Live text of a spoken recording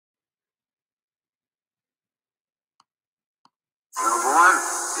Well, boy,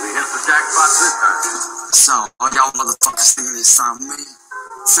 we hit the jackpot this time. So, all y'all motherfuckers thinking it's on me?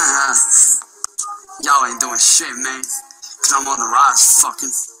 Y'all ain't doing shit, man. Cause I'm on the rise,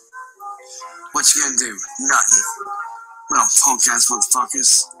 fucking. What you gonna do? Nothing. Well, punk ass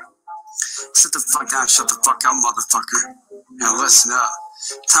motherfuckers. Sit the fuck down, shut the fuck up, motherfucker. Now listen up.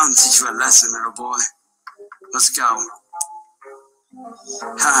 Time to teach you a lesson, little boy. Let's go.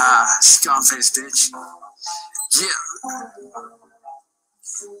 Haha, Scarface, bitch. Yeah.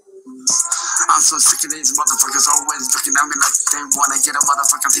 I'm so sick of these motherfuckers always looking at me like they wanna get a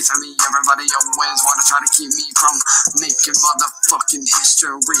motherfucking piece of me. Everybody always wanna try to keep me from making motherfucking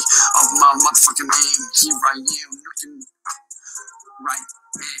history of my motherfucking name. Here I am looking right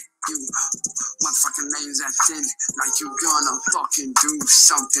at you. Motherfucking names acting like you gonna fucking do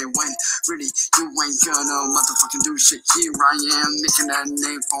something when really you ain't gonna motherfucking do shit. Here I am making a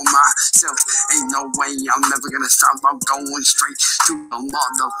name for myself. Ain't no way I'm never gonna stop. I'm going straight to the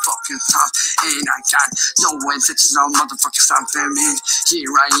motherfucking top. And I got no intentions on motherfucking stopping me.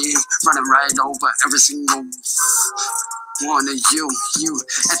 Here I am running right over every single one of you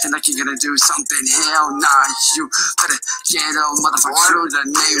acting like you're gonna do something. Hell nah, you better get a motherfucker through. The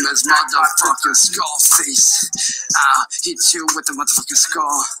name is motherfucking Skullface. I'll hit you with the motherfucking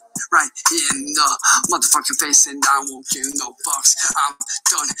skull right in the motherfucking face, and I won't give no fucks. I'm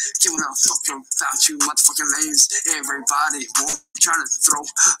done giving a fuck about you motherfucking names. Everybody won't try to throw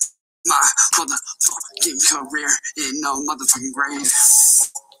my motherfucking career in no motherfucking grave.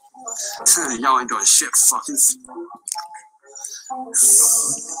 Y'all ain't doing shit, fucking.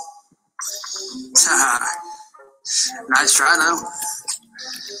 Nice try though.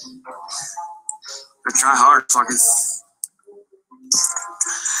 But try hard, fucking.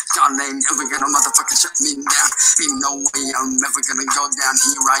 God ain't never gonna motherfucking shut me down. Ain't no way I'm ever gonna go down.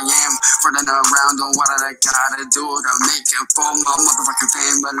 Here I am, running around on what I gotta do to make it for my motherfucking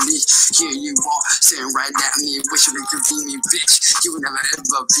family. Here you are, staring right at me, wishing you could be me, bitch. You would never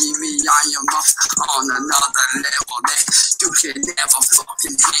ever be me. I am up on another level that you can never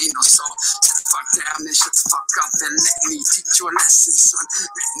fucking handle. So sit the fuck down and shut the fuck up and let me teach you a lesson, son.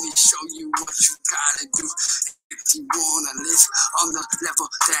 Let me show you what you gotta do. If you wanna live on the level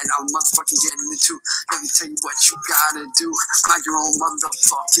that I'm motherfucking getting into, let me tell you what you gotta do. Mind your own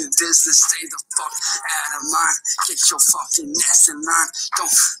motherfucking business. Stay the fuck out of mine. Get your fucking ass in line.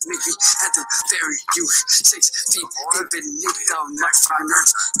 Don't make me have to bury you 6 feet deep beneath the motherfucking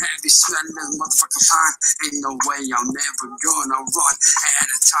earth. Have you smelling motherfucking fine? Ain't no way I'm never gonna run at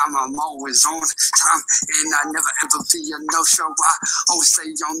a time. I'm always on time, and I never ever be a no-show. I always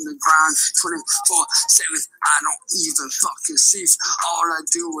stay on the grind 24/7. I don't even fucking sleep. All I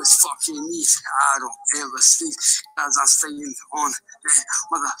do is fucking eat. I don't ever sleep, cause I'm staying on that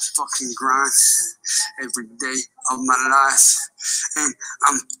motherfucking grind every day of my life. And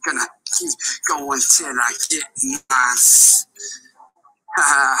I'm gonna keep going till I get mine.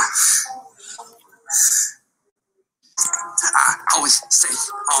 I always stay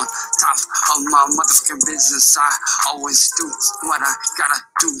on top of my motherfucking business. I always do what I gotta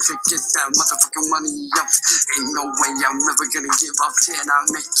do to get that motherfucking money up. Ain't no way I'm never gonna give up till I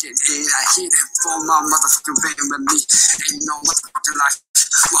make it. And I hit it for my motherfucking family. Ain't no motherfucking life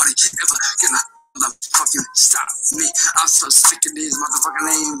money ever gonna motherfucking stop me. I'm so sick of these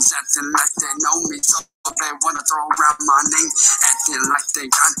motherfucking names acting like they know me. So they wanna throw around my name, acting like they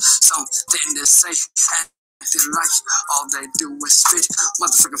got something to say. Acting like all they do is spit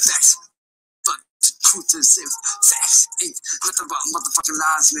motherfucking facts. But the truth is, if facts ain't nothing but motherfucking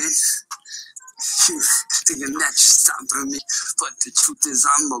lies, man. You thinking that you're stopping me, but the truth is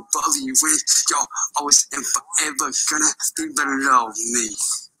I'm above you, and you're always and forever gonna be below me.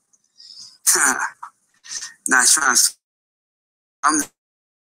 Nice try. I'm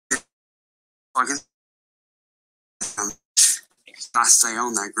fucking. I stay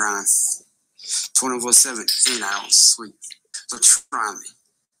on that grind. 24/7, and I don't sleep. So try me.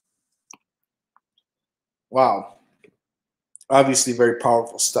 Wow. Obviously very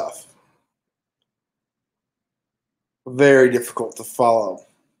powerful stuff. Very difficult to follow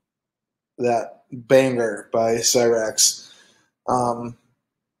that banger by Cyrax.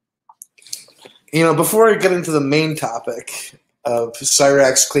 Before I get into the main topic of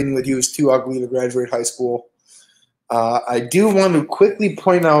Cyrax claiming that he was too ugly to graduate high school, I do want to quickly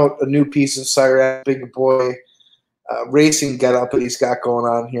point out a new piece of Cyrax big boy racing getup that he's got going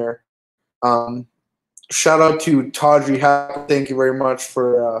on here. Shout out to Tawdry Hack. Thank you very much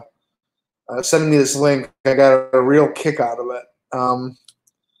for sending me this link. I got a real kick out of it.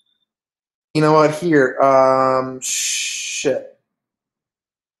 You know what? Here, shit.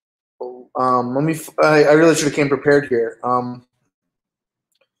 I really should have came prepared here.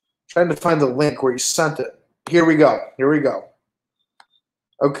 Trying to find the link where he sent it. Here we go.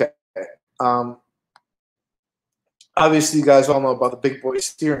 Okay. Obviously, you guys all know about the big boy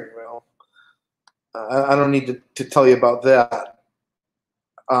steering wheel. I don't need to tell you about that.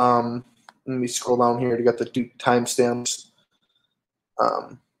 Let me scroll down here to get the timestamps.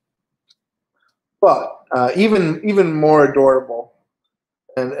 But even more adorable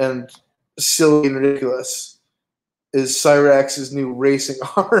and silly and ridiculous is Cyrax's new racing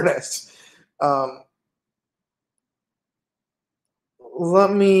harness.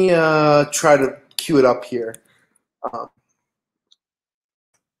 Let me try to cue it up here. All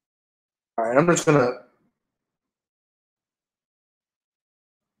right, I'm just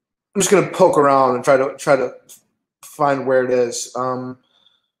gonna poke around and try to find where it is.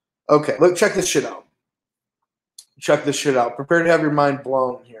 Okay, look, check this shit out. Prepare to have your mind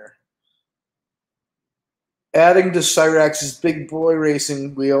blown here. Adding to Cyrax's big boy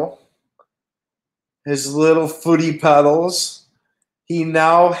racing wheel, his little footy pedals, he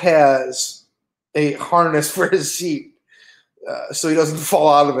now has a harness for his seat so he doesn't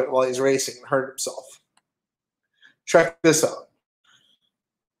fall out of it while he's racing and hurt himself. Check this out.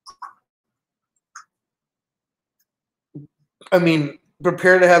 I mean,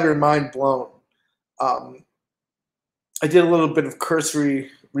 prepare to have your mind blown. I did a little bit of cursory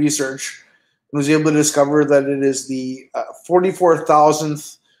research and was able to discover that it is the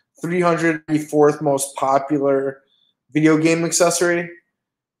 44,000th, 384th most popular video game accessory.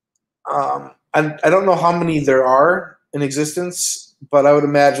 I don't know how many there are in existence, but I would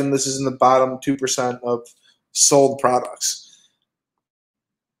imagine this is in the bottom 2% of sold products.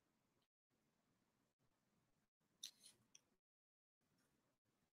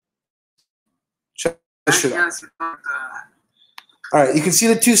 Check this shit out. All right, you can see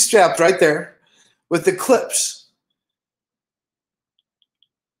the two straps right there with the clips.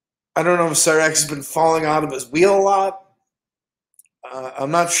 I don't know if Cyrax has been falling out of his wheel a lot.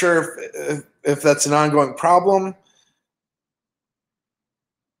 I'm not sure if that's an ongoing problem.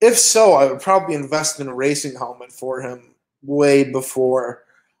 If so, I would probably invest in a racing helmet for him way before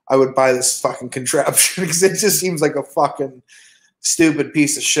I would buy this fucking contraption because it just seems like a fucking stupid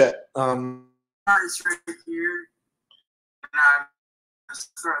piece of shit. It's right here. And I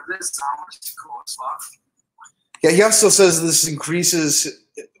throw this on, which is cool as fuck. Yeah, he also says this increases,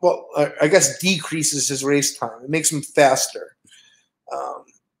 well, I guess decreases his race time. It makes him faster.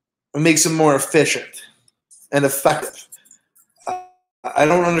 It makes him more efficient and effective. I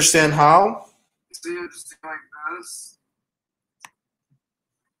don't understand how. So you just do like this.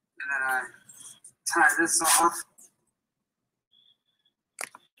 And then I tie this off.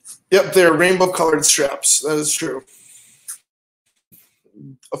 Yep, they're rainbow-colored straps. That is true.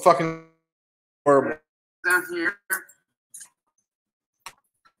 A fucking horrible. Down here.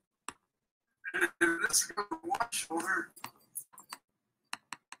 And this goes to one shoulder.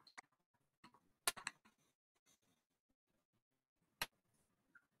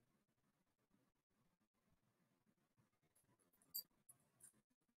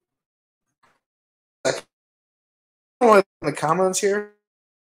 In the comments here.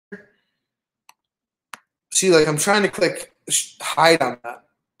 See, like I'm trying to click hide on that.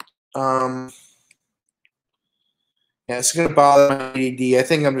 Yeah, it's gonna bother my ADD. I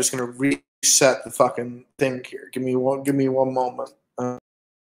think I'm just gonna reset the fucking thing here. Give me one moment.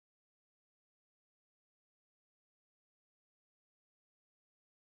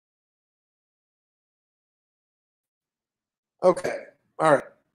 Okay. All right.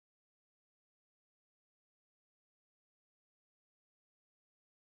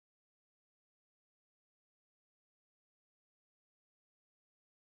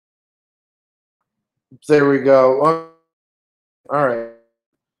 There we go. All right.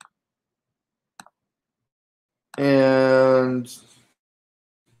 And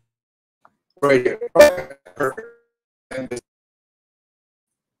right here. Perfect.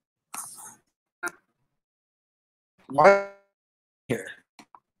 Why here?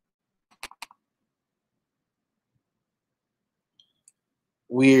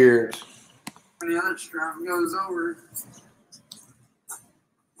 Weird. And the other strap goes over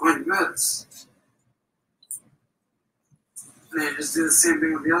like this. And they just do the same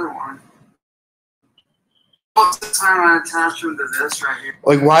thing with the other one. Most of the time I attach them to this right here.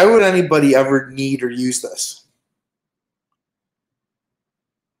 Like, why would anybody ever need or use this?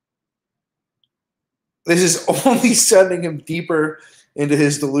 This is only sending him deeper into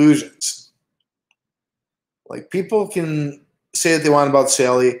his delusions. Like, people can say what they want about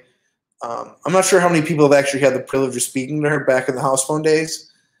Sally. I'm not sure how many people have actually had the privilege of speaking to her back in the house phone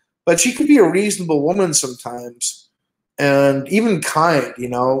days, but she could be a reasonable woman sometimes and even kind,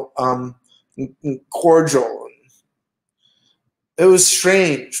 cordial. It was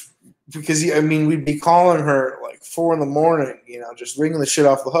strange because, we'd be calling her like 4 a.m, just ringing the shit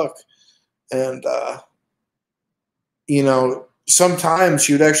off the hook. And, sometimes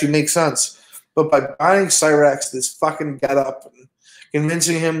she would actually make sense. But by buying Cyrax this fucking getup and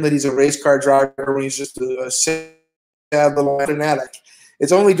convincing him that he's a race car driver when he's just a sad little fanatic,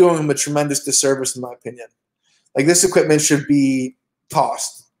 it's only doing him a tremendous disservice, in my opinion. Like, this equipment should be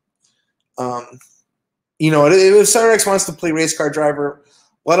tossed. If Cyrax wants to play race car driver,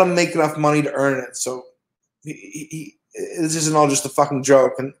 let him make enough money to earn it. So this isn't all just a fucking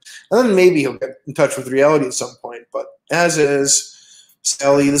joke. And then maybe he'll get in touch with reality at some point. But as is,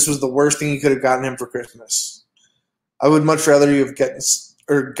 Sally, this was the worst thing you could have gotten him for Christmas. I would much rather you have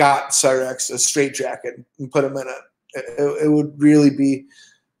got Cyrax a straitjacket and put him in it. It would really be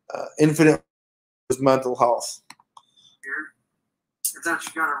infinite with mental health. Here, it's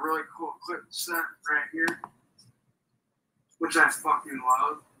actually got a really cool clip set right here, which I fucking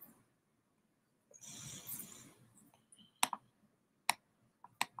love.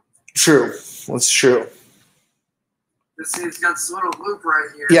 True. That's true. See, it's got this little loop right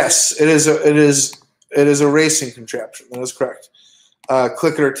here. Yes, it is a racing contraption. That is correct.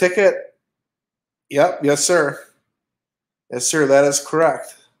 Click it or ticket. Yep. Yes, sir. Yes, sir. That is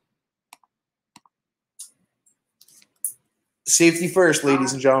correct. Safety first,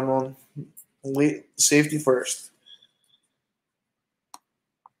 ladies and gentlemen. Safety first.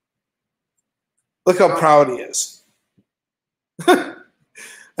 Look how proud he is. I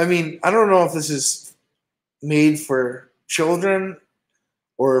don't know if this is made for children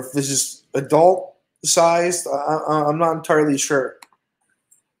or if this is adult sized. I'm not entirely sure.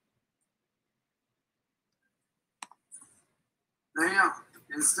 Damn,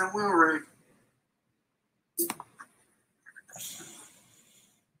 instant wheel rig.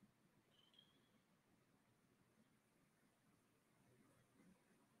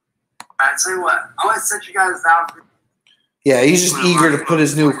 I tell you what, I want to set you guys down. Yeah, he's just eager to put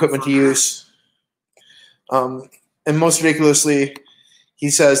his new equipment to use. And most ridiculously,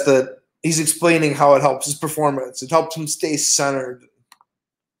 he says that he's explaining how it helps his performance. It helps him stay centered.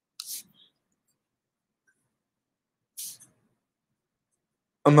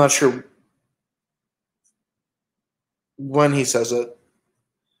 I'm not sure when he says it.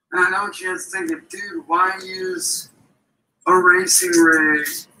 And I know what you guys thinking, dude, why use a racing rig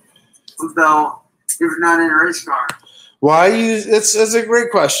belt if you're not in a race car? Why use? That's a great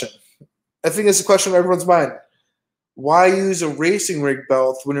question. I think it's a question on everyone's mind. Why use a racing rig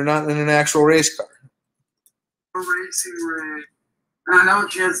belt when you're not in an actual race car? A racing rig. And I know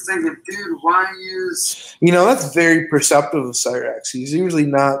what you guys thinking, dude, why use? That's very perceptive of Cyrax. He's usually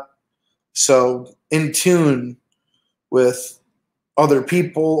not so in tune with other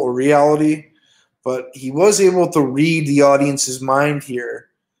people or reality, but he was able to read the audience's mind here,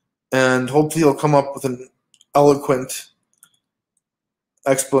 and hopefully he'll come up with an eloquent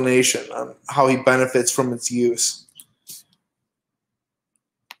explanation on how he benefits from its use.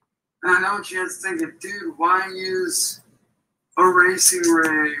 And I know what you guys thinking, dude, why use a racing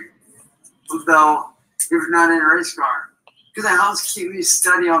rig belt if you're not in a race car? Because it helps keep me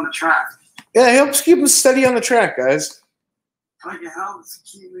steady on the track. Yeah, it helps keep him steady on the track, guys. Like, it helps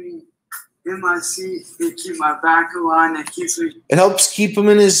keep me in my seat. It keeps my back aligned. It keeps me. It helps keep him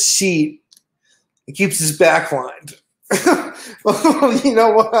in his seat. It keeps his back lined. Well, you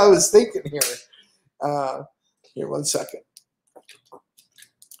know what I was thinking here. Here, 1 second.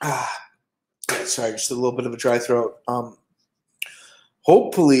 Sorry, just a little bit of a dry throat.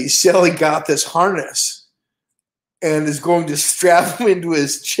 Hopefully, Shelly got this harness and is going to strap him into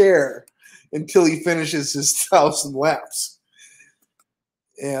his chair until he finishes his 1,000 laps.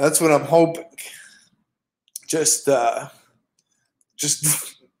 Yeah, that's what I'm hoping. Just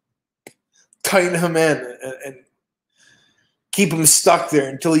tighten him in and keep him stuck there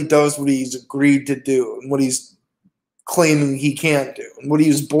until he does what he's agreed to do and what he's claiming he can't do and what he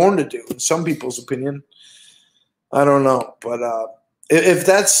was born to do, in some people's opinion. I don't know. But if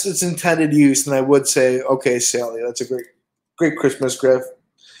that's its intended use, then I would say, okay, Sally, that's a great Christmas gift.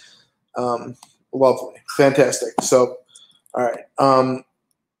 Lovely. Fantastic. So, all right.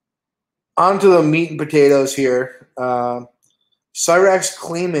 On to the meat and potatoes here. Cyrax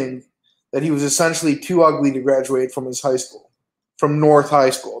claiming that he was essentially too ugly to graduate from his high school, from North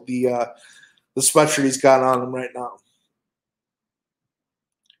High School, the sweatshirt he's got on him right now.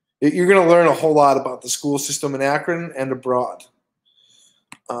 You're going to learn a whole lot about the school system in Akron and abroad.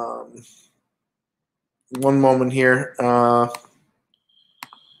 One moment here.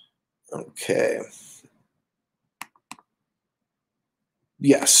 Okay.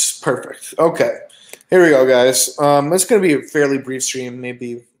 Yes, perfect. Okay, here we go, guys. It's going to be a fairly brief stream,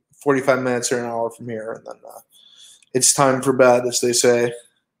 maybe 45 minutes or an hour from here, and then it's time for bed, as they say.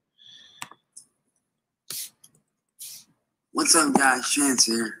 What's up, guys? Chance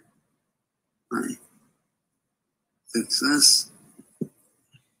here. Right. Fix this. You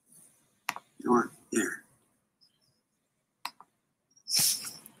know what? Here.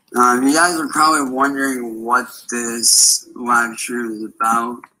 You guys are probably wondering what this live stream is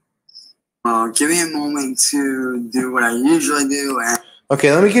about. Give me a moment to do what I usually do.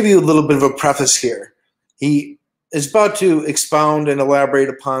 Okay, let me give you a little bit of a preface here. He is about to expound and elaborate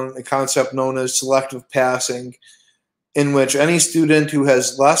upon a concept known as selective passing, in which any student who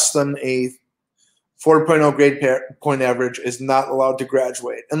has less than a 4.0 grade point average is not allowed to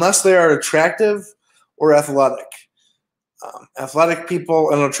graduate, unless they are attractive or athletic. Athletic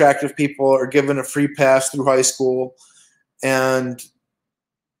people and attractive people are given a free pass through high school, and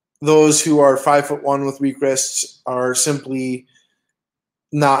those who are 5'1" with weak wrists are simply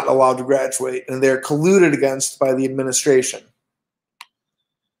not allowed to graduate, and they're colluded against by the administration.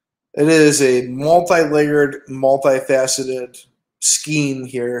 It is a multi-layered, multifaceted scheme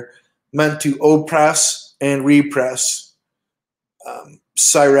here meant to oppress and repress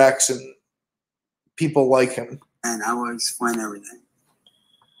Cyrax and people like him. And I will explain everything.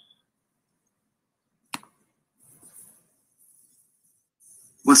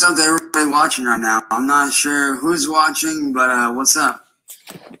 What's up to everybody watching right now? I'm not sure who's watching, but what's up?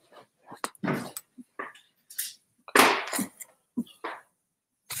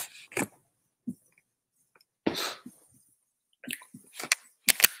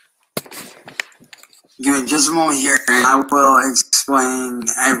 Give me just a moment here, and I will explain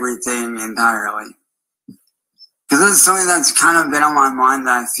everything entirely. Because this is something that's kind of been on my mind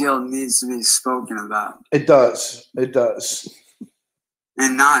that I feel needs to be spoken about. It does. It does.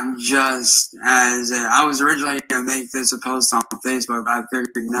 And not just as I was originally going to make this a post on Facebook, but I figured,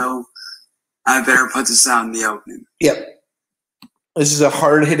 no, I better put this out in the open. Yep. This is a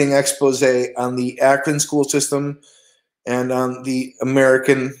hard-hitting expose on the Akron school system and on the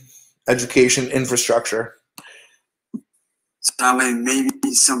American education infrastructure. So that way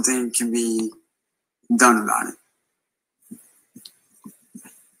maybe something can be done about it.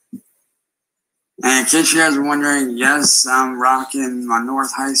 And in case you guys are wondering, yes, I'm rocking my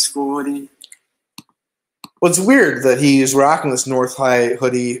North High School hoodie. Well, it's weird that he is rocking this North High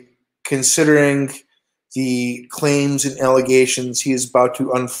hoodie, considering the claims and allegations he is about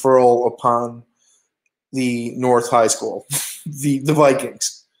to unfurl upon the North High School, the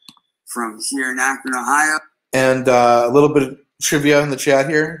Vikings. From here in Akron, Ohio. And a little bit of trivia in the chat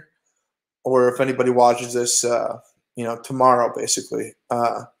here, or if anybody watches this, tomorrow, basically.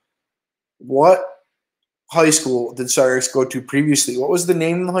 What high school did Cyrax go to previously? What was the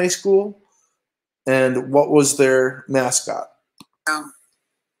name of the high school? And what was their mascot? Go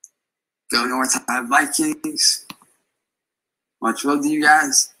North High Vikings. Much love to you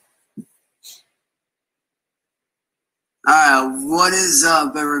guys. Alright, what is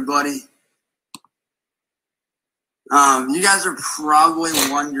up, everybody? You guys are probably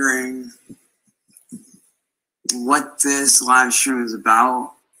wondering what this live stream is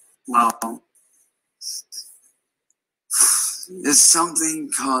about. Well, it's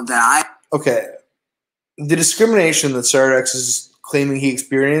something called that. Okay. The discrimination that Cyrax is claiming he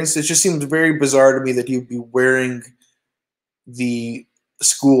experienced, it just seemed very bizarre to me that he would be wearing the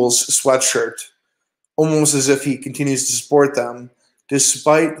school's sweatshirt, almost as if he continues to support them,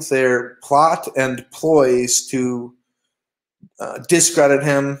 despite their plot and ploys to discredit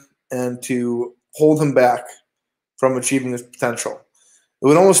him and to hold him back from achieving his potential. It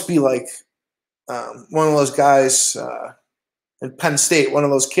would almost be like one of those guys in Penn State, one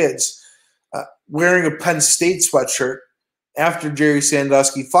of those kids, wearing a Penn State sweatshirt after Jerry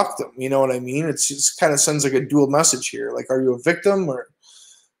Sandusky fucked him. You know what I mean? It just kind of sends like a dual message here. Like, are you a victim or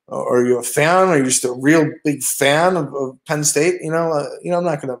are you a fan? Are you just a real big fan of Penn State? I'm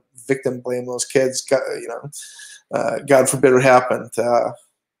not going to victim blame those kids. God forbid what happened.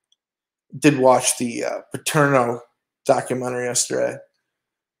 Did watch the Paterno documentary yesterday.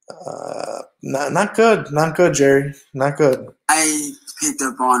 Not good, Jerry. Not good. I picked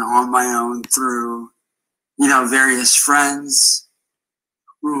up on my own through, various friends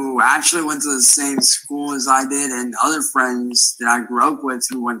who actually went to the same school as I did, and other friends that I grew up with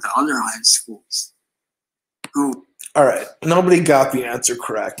who went to other high schools. All right, nobody got the answer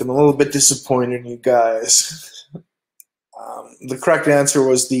correct. I'm a little bit disappointed in you guys. The correct answer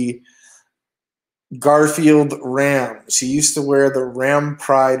was the Garfield Rams. He used to wear the Ram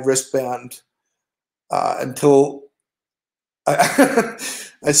Pride wristband until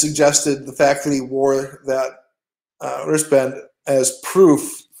I suggested the fact that he wore that wristband as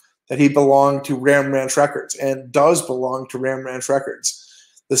proof that he belonged to Ram Ranch Records and does belong to Ram Ranch Records.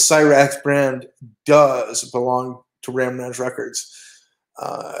 The Cyrax brand does belong to Ram Ranch Records.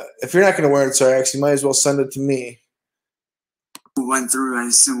 If you're not going to wear it, Cyrax, you might as well send it to me. Went through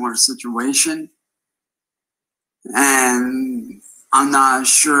a similar situation, and I'm not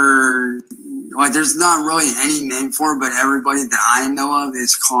sure. Like, there's not really any name for it, but everybody that I know of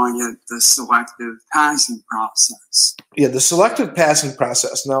is calling it the selective passing process. Yeah, the selective passing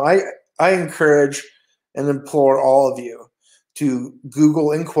process. Now, I encourage and implore all of you to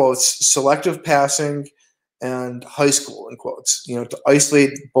Google, in quotes, selective passing and high school, in quotes, to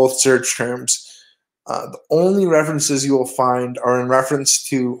isolate both search terms. The only references you will find are in reference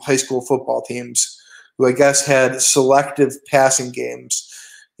to high school football teams who I guess had selective passing games,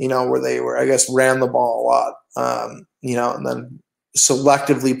 where they were, I guess, ran the ball a lot, and then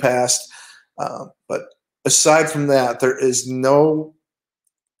selectively passed. But aside from that, there is no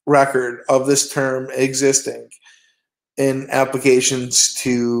record of this term existing in applications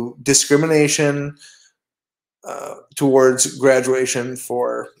to discrimination towards graduation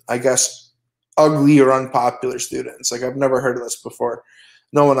for, I guess, ugly or unpopular students. Like, I've never heard of this before.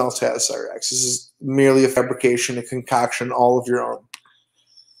 No one else has Cyrax. This is merely a fabrication, a concoction, all of your own.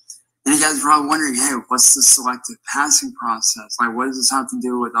 And you guys are probably wondering, hey, what's the selective passing process? Like, what does this have to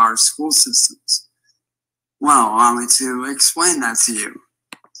do with our school systems? Well, allow me to explain that to you.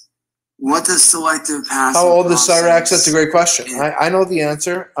 What does selective passing How old is process Cyrax? That's a great question. is? I know the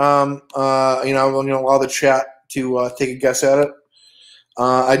answer. I'm going to allow the chat to take a guess at it.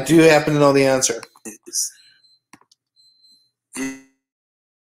 I do happen to know the answer.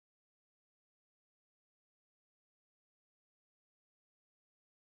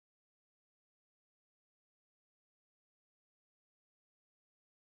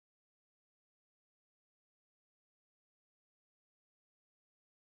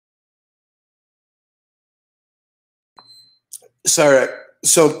 Cyrax.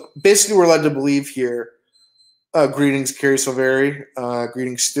 So basically, we're led to believe here. Greetings, Carrie Silveri.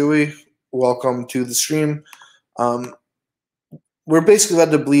 Greetings, Stewie. Welcome to the stream. We're basically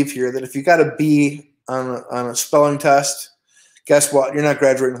led to believe here that if you got a B on a spelling test, guess what? You're not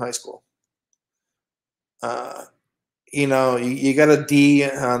graduating high school. You got a D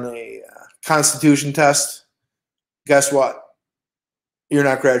on a Constitution test. Guess what? You're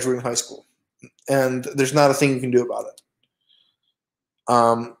not graduating high school. And there's not a thing you can do about it.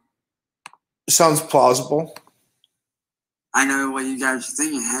 Sounds plausible. I know what you guys are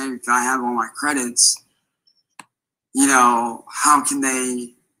thinking. Hey, if I have all my credits, how can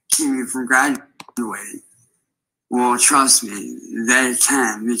they keep me from graduating? Well, trust me, they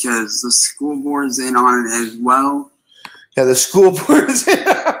can, because the school board's in on it as well. Yeah, the school board is in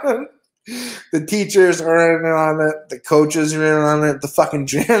on it. The teachers are in on it. The coaches are in on it. The fucking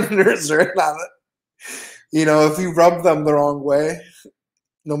janitors are in on it. If you rub them the wrong way,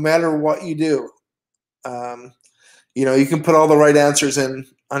 no matter what you do, you can put all the right answers in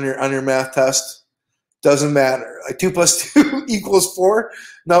on your math test. Doesn't matter. Like 2 + 2 = 4.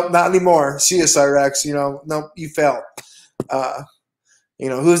 Nope, not anymore. See you, Cyrax. Nope, you fail. Who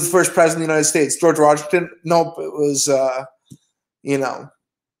was the first president of the United States? George Washington? Nope, it was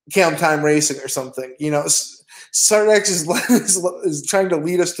Camp Time Racing or something. Cyrax is trying to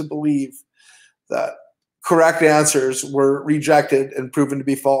lead us to believe that correct answers were rejected and proven to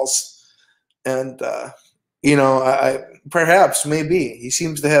be false. And, perhaps, maybe. He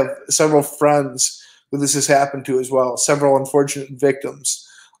seems to have several friends who this has happened to as well, several unfortunate victims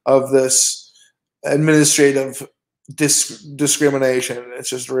of this administrative discrimination. It's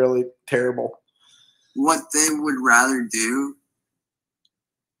just really terrible. What they would rather do,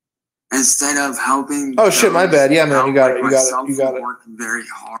 instead of helping. Oh, shit, my bad. Yeah, man, you got it. You got it. Work very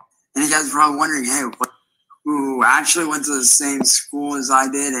hard. And you guys are probably wondering, hey, who actually went to the same school as I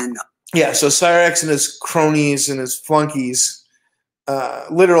did, and yeah, so Cyrax and his cronies and his flunkies,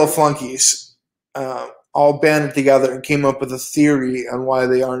 literal flunkies, all banded together and came up with a theory on why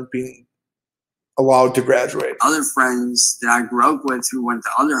they aren't being allowed to graduate. Other friends that I grew up with who went to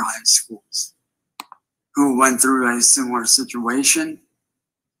other high schools, who went through a similar situation,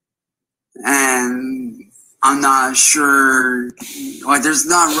 and I'm not sure, like, there's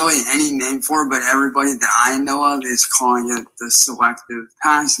not really any name for it, but everybody that I know of is calling it the selective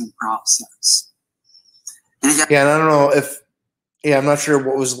passing process. And and I don't know I'm not sure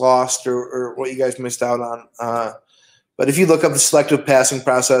what was lost or what you guys missed out on. But if you look up the selective passing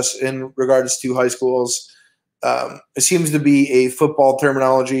process in regards to high schools, it seems to be a football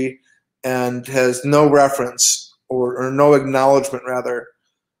terminology and has no reference or no acknowledgement, rather,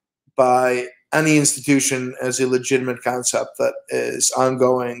 by any institution as a legitimate concept that is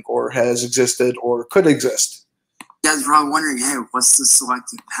ongoing or has existed or could exist. You guys are probably wondering, hey, what's the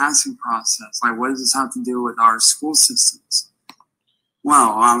selective passing process? Like, what does this have to do with our school systems?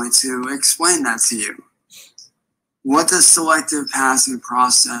 Well, allow me to explain that to you. What the selective passing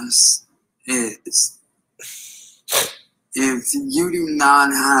process is, if you do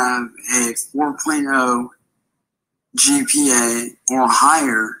not have a 4.0 GPA or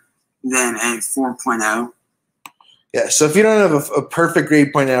higher than a 4.0. Yeah, so if you don't have a perfect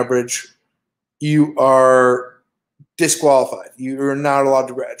grade point average, you are disqualified. You're not allowed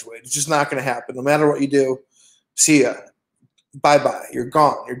to graduate. It's just not going to happen. No matter what you do, see ya. Bye-bye. You're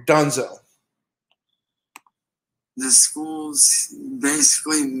gone. You're donezo. The schools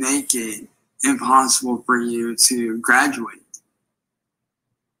basically make it impossible for you to graduate.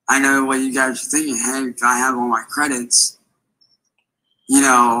 I know what you guys are thinking. Hey, if I have all my credits,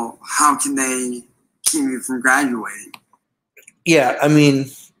 how can they keep me from graduating? Yeah, I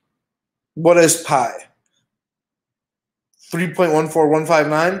mean, what is pi?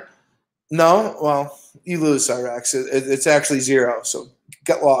 3.14159? No? Well, you lose, Cyrax. It's actually 0, so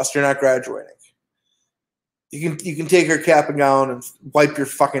get lost. You're not graduating. You can take your cap and gown and wipe your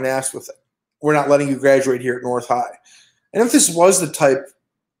fucking ass with it. We're not letting you graduate here at North High. And if this was the type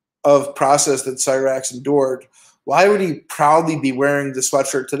of process that Cyrax endured, why would he proudly be wearing the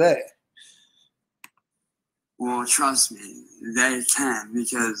sweatshirt today? Well, trust me, they can,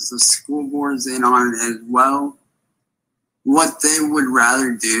 because the school board's in on it as well. What they would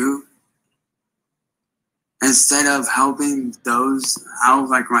rather do, instead of helping those out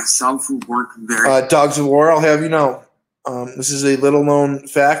like myself who work very... Dogs of War, I'll have you know. This is a little-known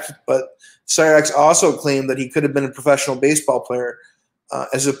fact, but Cyrax also claimed that he could have been a professional baseball player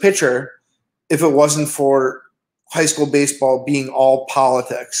as a pitcher if it wasn't for high school baseball being all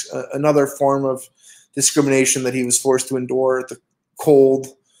politics, another form of discrimination that he was forced to endure at the cold,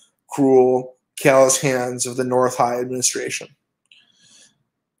 cruel, callous hands of the North High administration.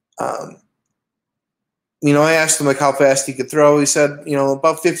 I asked him how fast he could throw. He said,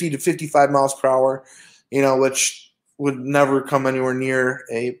 about 50 to 55 miles per hour, which would never come anywhere near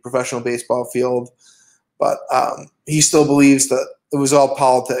a professional baseball field. But he still believes that it was all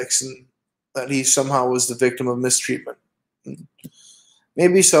politics and that he somehow was the victim of mistreatment.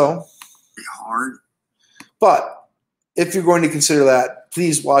 Maybe so. Hard. But if you're going to consider that,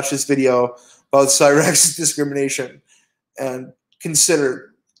 please watch this video about Cyrax's discrimination and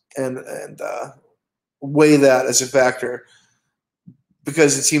consider and weigh that as a factor,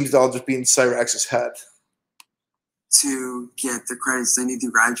 because it seems to all just be in Cyrax's head. To get the credits they need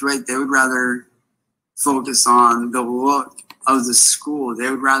to graduate, they would rather focus on the look of the school. They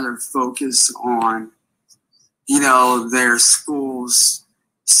would rather focus on, their school's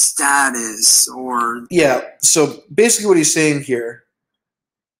status or... Yeah, so basically what he's saying here,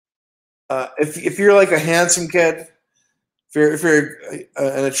 if you're like a handsome kid, if you're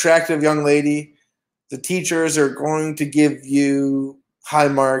an attractive young lady, the teachers are going to give you high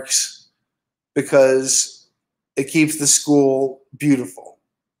marks because it keeps the school beautiful.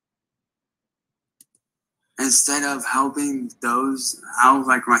 Instead of helping those out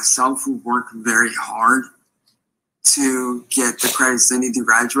like myself who work very hard to get the credits they need to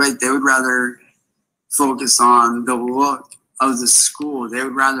graduate, they would rather focus on the look of the school. They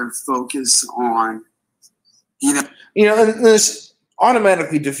would rather focus on, and this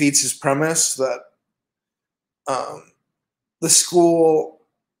automatically defeats his premise that the school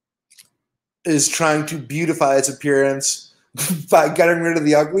is trying to beautify its appearance by getting rid of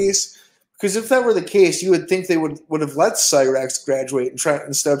the uglies. Because if that were the case, you would think they would have let Cyrax graduate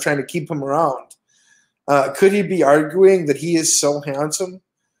instead of trying to keep him around. Could he be arguing that he is so handsome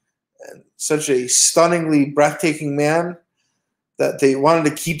and such a stunningly breathtaking man that they wanted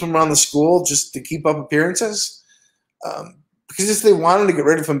to keep him around the school just to keep up appearances? Because if they wanted to get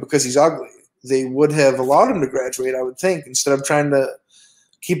rid of him because he's ugly, they would have allowed him to graduate, I would think, instead of trying to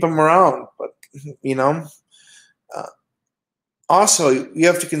keep him around. But, also, you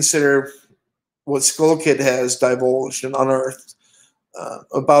have to consider what Skull Kid has divulged and unearthed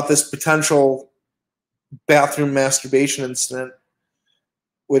about this potential bathroom masturbation incident,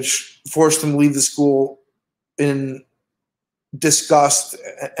 which forced him to leave the school in disgust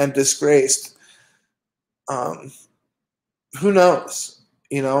and disgraced. Who knows?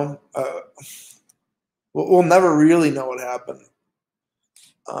 We'll never really know what happened.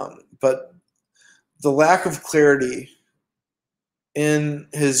 But the lack of clarity in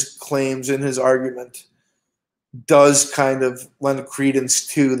his claims, in his argument, does kind of lend credence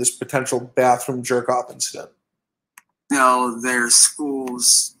to this potential bathroom jerk-off incident. their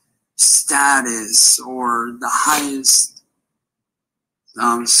school's status or the highest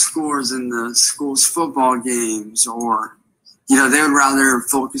scores in the school's football games, or they would rather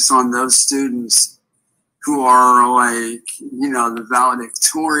focus on those students who are like the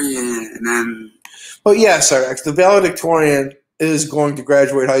valedictorian. And well, yeah, Cyrax, the valedictorian is going to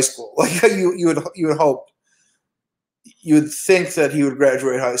graduate high school. Like you would hope. You would think that he would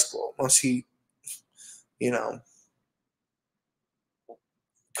graduate high school unless he,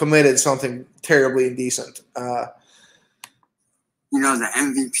 committed something terribly indecent. The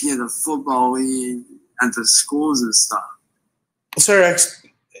MVP of the football league at the schools and stuff. Cyrax,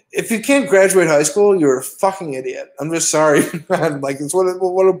 if you can't graduate high school, you're a fucking idiot. I'm just sorry, man. Like, it's what it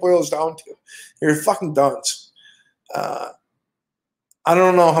boils down to. You're a fucking dunce. I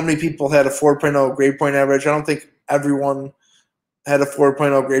don't know how many people had a 4.0 grade point average. I don't think everyone had a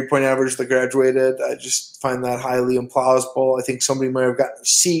 4.0 grade point average that graduated. I just find that highly implausible. I think somebody might have gotten a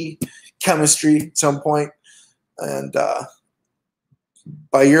C chemistry at some point, and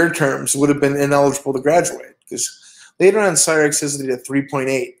by your terms, would have been ineligible to graduate, because later on Cyrax says that he had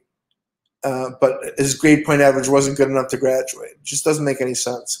 3.8, but his grade point average wasn't good enough to graduate. It just doesn't make any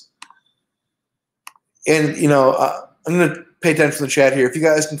sense. And, I'm going to pay attention to the chat here. If you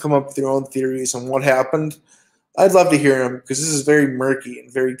guys can come up with your own theories on what happened, I'd love to hear them, because this is very murky and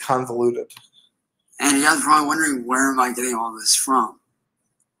very convoluted. And you guys are probably wondering, where am I getting all this from?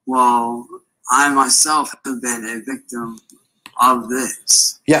 Well, I myself have been a victim of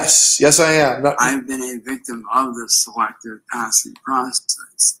this. Yes, I am. I've been a victim of the selective passing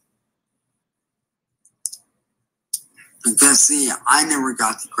process. Because, see, I never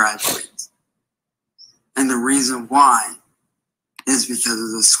got to graduate. And the reason why is because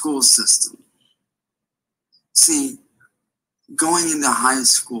of the school system. See, going into high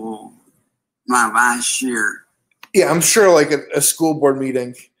school my last year. Yeah, I'm sure like a school board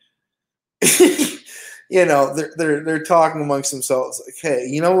meeting, they're talking amongst themselves like, hey,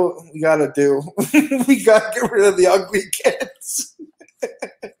 you know what we got to do? We got to get rid of the ugly kids.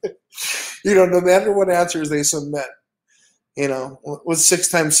 No matter what answers they submit, what's 6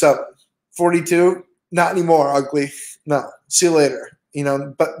 times 7? 42? Not anymore, ugly. No. See you later.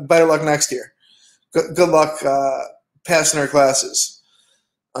 But better luck next year. Good luck passing our classes.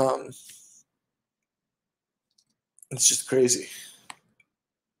 It's just crazy.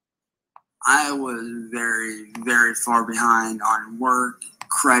 I was very, very far behind on work,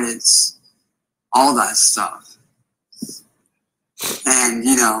 credits, all that stuff. And,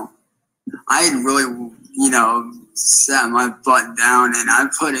 I had really, sat my butt down and I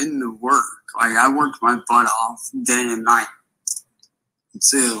put in the work. Like, I worked my butt off day and night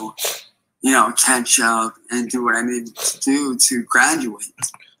to, catch up and do what I needed to do to graduate.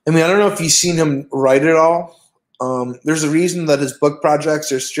 I mean, I don't know if you've seen him write it all. There's a reason that his book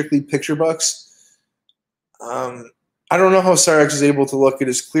projects are strictly picture books. I don't know how Cyrax is able to look at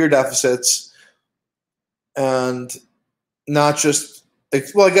his clear deficits and not just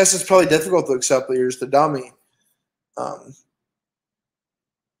 – well, I guess it's probably difficult to accept that you're just a dummy.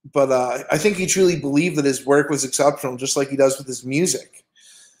 But I think he truly believed that his work was exceptional, just like he does with his music.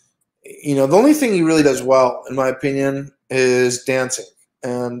 The only thing he really does well, in my opinion, is dancing.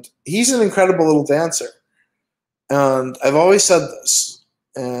 And he's an incredible little dancer. And I've always said this.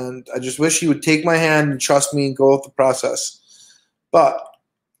 And I just wish he would take my hand and trust me and go with the process. But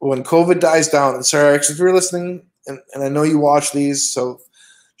when COVID dies down, and Cyrax, if you're listening, and I know you watch these, so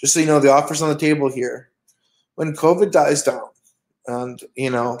just so you know, the offer's on the table here. When COVID dies down, and,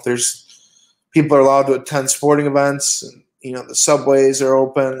 there's people are allowed to attend sporting events, and, the subways are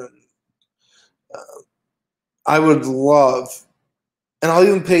open. And, I would love, and I'll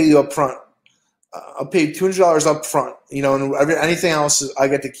even pay you up front. I'll pay you $200 up front, and anything else I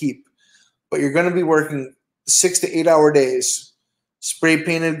get to keep. But you're going to be working 6 to 8 hour days, spray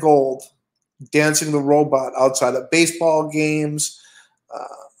painted gold, dancing the robot outside of baseball games,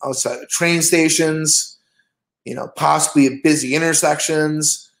 outside of train stations, possibly at busy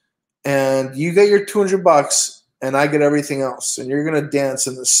intersections, and you get your $200 and I get everything else. And you're going to dance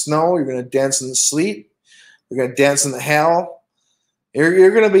in the snow. You're going to dance in the sleet. You're going to dance in the hail.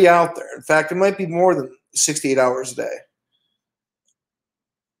 You're going to be out there. In fact, it might be more than 68 hours a day.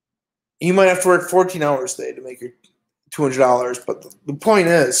 You might have to work 14 hours a day to make your $200. But the point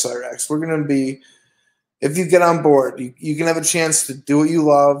is, Cyrax, we're going to be, if you get on board, you can have a chance to do what you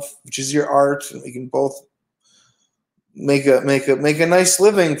love, which is your art, and we can both make a nice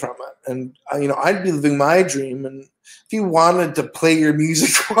living from it. And I'd be living my dream. And if you wanted to play your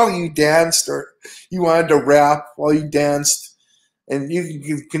music while you danced, or you wanted to rap while you danced, and you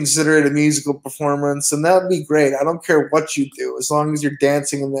can consider it a musical performance, and that would be great. I don't care what you do, as long as you're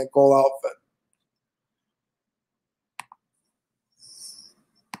dancing in that gold outfit.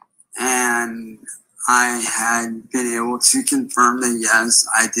 And I had been able to confirm that, yes,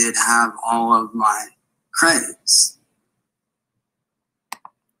 I did have all of my credits.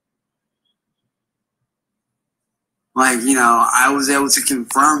 Like, you know, I was able to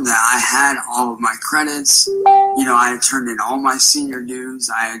confirm that I had all of my credits. You know, I had turned in all my senior dues.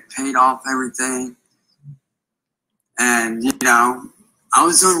 I had paid off everything. And, you know, I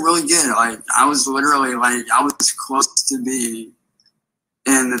was doing really good. Like, I was literally, like, I was close to be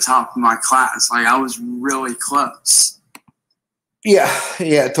in the top of my class. Like, I was really close. Yeah,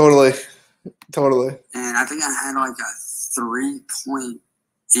 totally. And I think I had, like, a 3.8,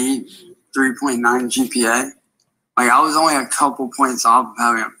 3.9 GPA. Like, I was only a couple points off of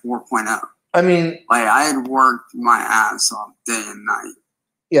having a 4.0. I mean, like, I had worked my ass off day and night.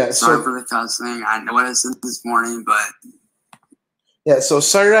 Yeah. Sorry for the cussing. I know what I said this morning, but yeah. So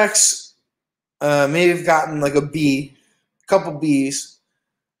Cyrax may have gotten like a couple Bs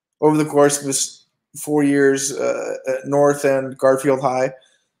over the course of his 4 years at North and Garfield High.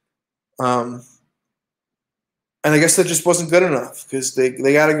 And I guess that just wasn't good enough because they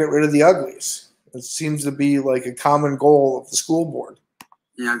got to get rid of the uglies. It seems to be like a common goal of the school board.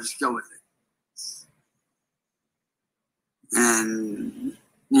 Yeah, just go with it. And,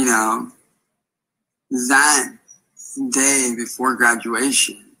 you know, that day before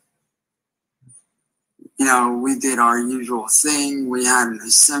graduation, you know, we did our usual thing. We had an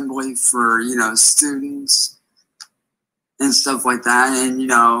assembly for, you know, students and stuff like that. And, you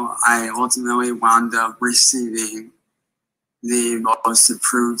know, I ultimately wound up receiving the Most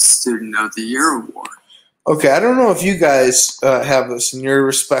Improved Student of the Year award. Okay, I don't know if you guys have this and you're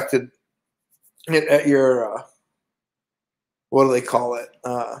respected at your, what do they call it,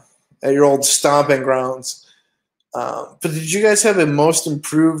 at your old stomping grounds. But did you guys have a Most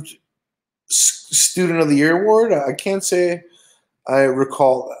Improved Student of the Year award? I can't say I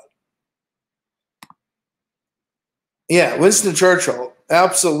recall that. Yeah, Winston Churchill.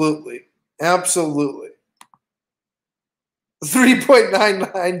 Absolutely.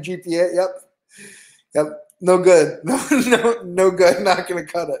 3.99 GPA. Yep. No good. No good. Not going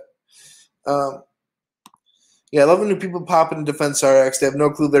to cut it. Yeah, I love when people pop in and defend Cyrax. They have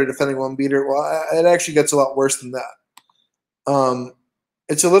no clue they're defending one beater. Well, it actually gets a lot worse than that.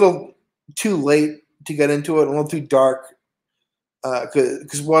 It's a little too late to get into it, a little too dark.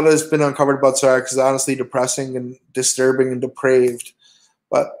 Because what has been uncovered about Cyrax is honestly depressing and disturbing and depraved.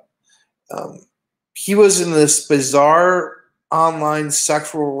 But he was in this bizarre online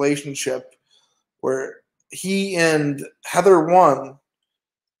sexual relationship where he and Heather 1,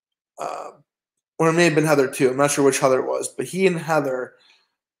 or it may have been Heather 2, I'm not sure which Heather it was, but he and Heather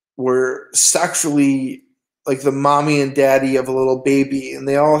were sexually like the mommy and daddy of a little baby, and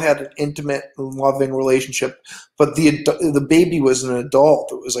they all had an intimate and loving relationship. But the baby was an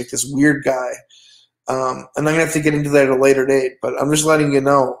adult. It was like this weird guy. And I'm going to have to get into that at a later date, but I'm just letting you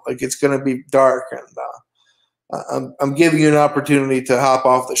know, like, it's going to be dark, and I'm giving you an opportunity to hop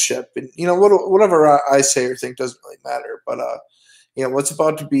off the ship. And, you know, whatever I say or think doesn't really matter. But, you know, what's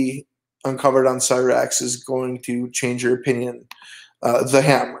about to be uncovered on Cyrax is going to change your opinion. The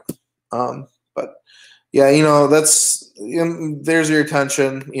hammer. But, yeah, you know, that's there's your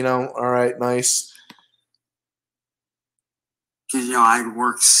attention. You know, all right, nice. Because, you know, I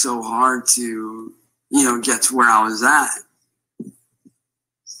worked so hard to, you know, get to where I was at.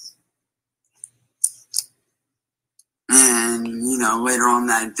 And, you know, later on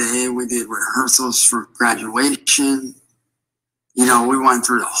that day, we did rehearsals for graduation. You know, we went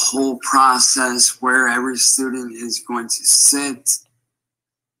through the whole process where every student is going to sit.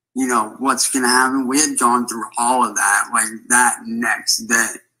 You know, what's going to happen. We had gone through all of that, like, that next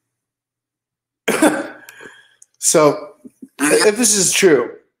day. So, if this is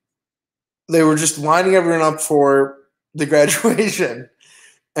true, they were just lining everyone up for the graduation.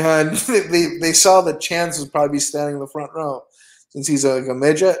 And they saw that Chance was probably standing in the front row since he's like a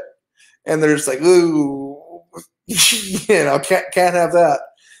midget. And they're just like, ooh, you know, can't have that.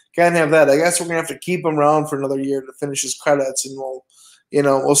 Can't have that. I guess we're going to have to keep him around for another year to finish his credits. And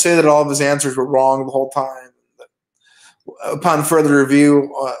we'll say that all of his answers were wrong the whole time. Upon further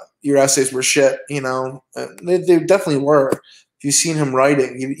review, your essays were shit, you know. They definitely were. If you've seen him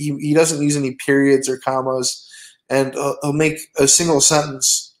writing, he doesn't use any periods or commas. And he'll make a single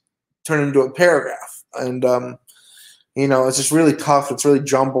sentence turn into a paragraph. And, you know, it's just really tough. It's really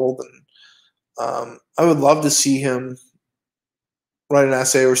jumbled. And I would love to see him write an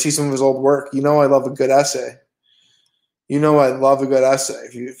essay or see some of his old work. You know, I love a good essay. You know I love a good essay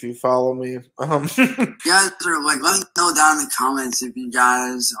if you follow me. You guys are like, let me know down in the comments if you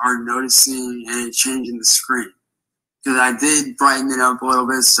guys are noticing a change in the screen. Because I did brighten it up a little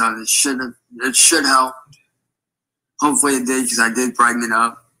bit, so it should help. Hopefully it did, because I did brighten it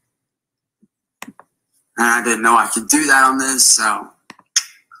up. And I didn't know I could do that on this, so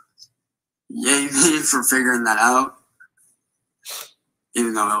yay me for figuring that out.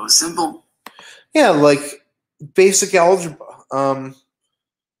 Even though it was simple. Yeah, like basic algebra. I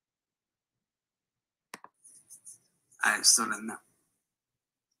still didn't know.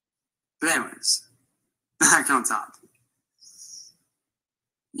 But anyways, back on topic.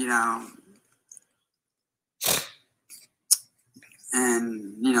 You know,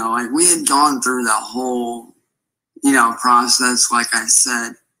 and, you know, like we had gone through the whole, you know, process, like I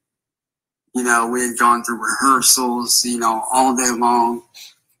said. You know, we had gone through rehearsals, you know, all day long.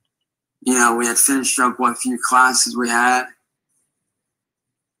 You know, we had finished up what few classes we had.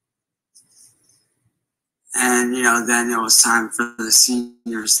 And, you know, then it was time for the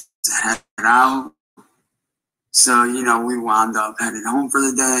seniors to head out. So, you know, we wound up heading home for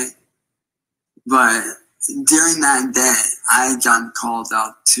the day. But during that day, I had gotten called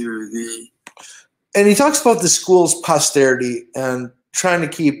out to the... And he talks about the school's posterity and trying to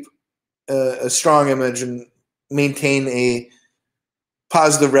keep a strong image and maintain a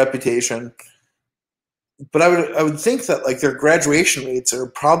positive reputation. But I would think that like their graduation rates are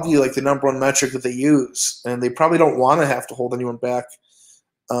probably like the #1 metric that they use, and they probably don't want to have to hold anyone back,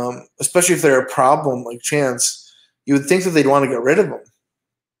 especially if they're a problem like Chance. You would think that they'd want to get rid of them.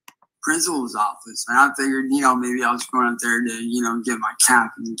 Principal's office, and I figured, you know, maybe I was going up there to, you know, get my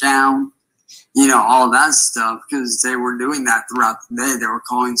cap and gown, you know, all that stuff, because they were doing that throughout the day. They were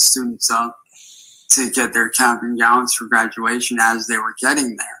calling students up to get their cap and gowns for graduation as they were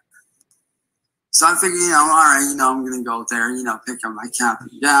getting there. So I figured, you know, all right, you know, I'm going to go there, you know, pick up my cap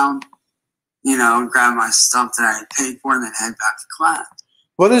and gown, you know, grab my stuff that I had paid for, and then head back to class.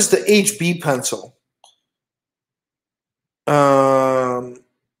 What is the HB pencil?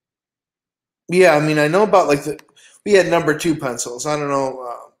 Yeah, I mean, I know about like we had #2 pencils. I don't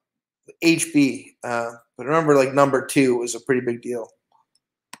know HB, but I remember like #2 was a pretty big deal.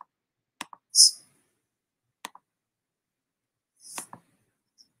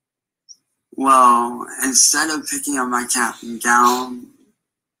 Well, instead of picking up my cap and gown,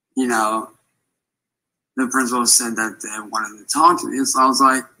 you know, the principal said that they wanted to talk to me. So I was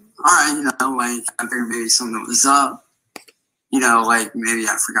like, all right, you know, like I figured maybe something was up. You know, like maybe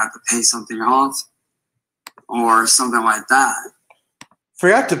I forgot to pay something off or something like that.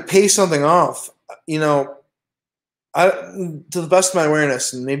 Forgot to pay something off. You know, to the best of my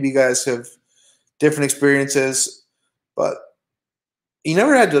awareness, and maybe you guys have different experiences, but you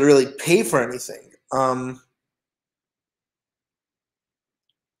never had to really pay for anything.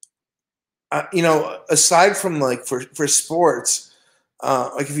 You know, aside from like for sports,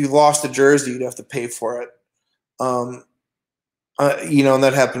 like if you lost a jersey, you'd have to pay for it. You know, and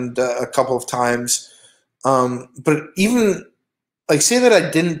that happened a couple of times. But even like say that I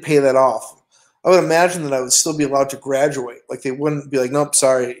didn't pay that off, I would imagine that I would still be allowed to graduate. Like they wouldn't be like, nope,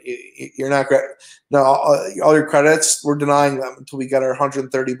 sorry, you're not no, all your credits, we're denying them until we get our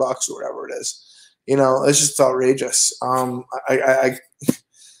 $130 or whatever it is. You know, it's just outrageous. I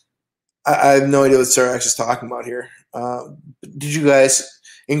have no idea what Cyrax is talking about here. Did you guys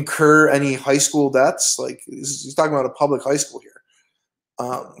incur any high school debts? Like he's talking about a public high school here.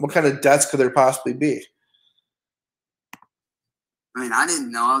 What kind of debts could there possibly be? I mean, I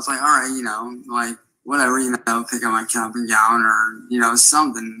didn't know. I was like, all right, you know, like whatever, you know, pick up my cap and gown or, you know,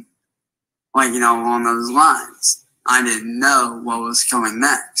 something like, you know, along those lines. I didn't know what was coming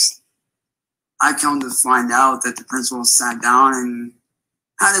next. I come to find out that the principal sat down and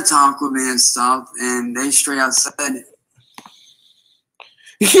had a talk with me and stuff, and they straight out said,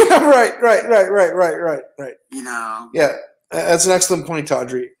 yeah, right. You know. Yeah, that's an excellent point,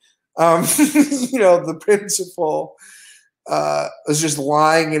 Tawdry. You know, the principal was just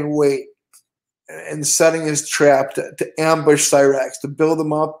lying in wait and setting his trap to ambush Cyrax, to build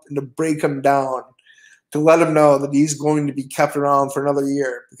him up and to break him down, to let him know that he's going to be kept around for another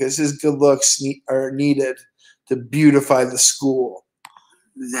year because his good looks are needed to beautify the school.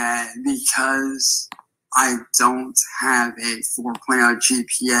 That because I don't have a 4.0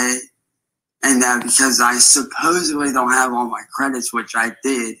 GPA, and that because I supposedly don't have all my credits, which I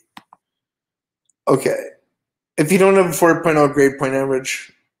did. Okay. If you don't have a 4.0 grade point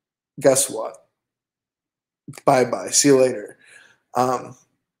average, guess what? Bye-bye. See you later. I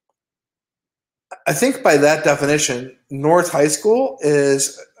think by that definition, North High School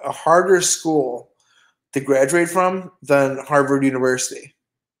is a harder school to graduate from than Harvard University.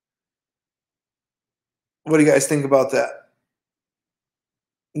 What do you guys think about that?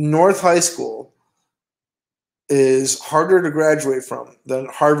 North High School is harder to graduate from than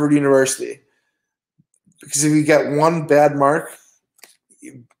Harvard University. Because if you get one bad mark,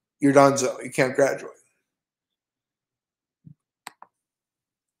 you're done, so you can't graduate.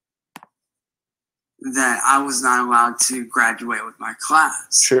 That I was not allowed to graduate with my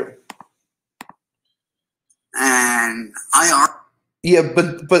class. Sure. And yeah,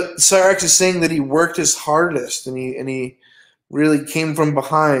 but Cyrax is saying that he worked his hardest and he really came from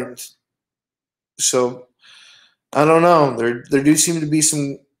behind. So I don't know. There do seem to be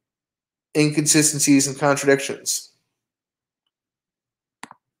some inconsistencies and contradictions.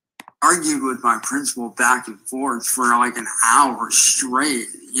 Argued with my principal back and forth for like an hour straight,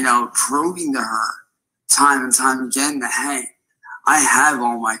 proving to her time and time again that, hey, I have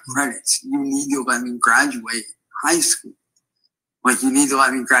all my credits. You need to let me graduate high school. Like, you need to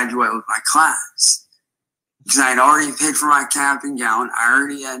let me graduate with my class. Because I had already paid for my cap and gown. I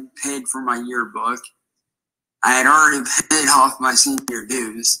already had paid for my yearbook. I had already paid off my senior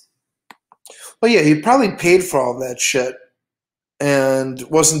dues. Well, yeah, he probably paid for all that shit and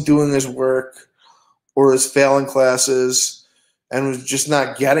wasn't doing his work or his failing classes and was just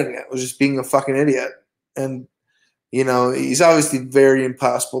not getting it. Was just being a fucking idiot. And, he's obviously very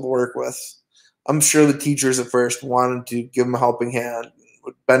impossible to work with. I'm sure the teachers at first wanted to give him a helping hand,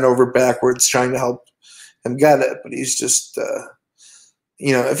 would bend over backwards trying to help him get it. But he's just,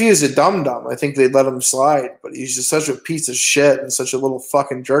 if he was a dum-dum, I think they'd let him slide. But he's just such a piece of shit and such a little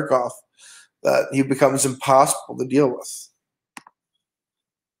fucking jerk-off that he becomes impossible to deal with.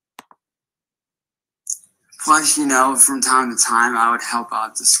 Plus, from time to time, I would help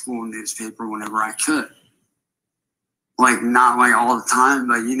out the school newspaper whenever I could. Like, not like all the time,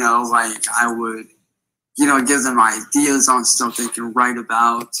 but, I would, give them ideas on stuff they can write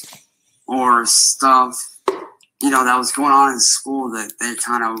about or stuff, that was going on in school that they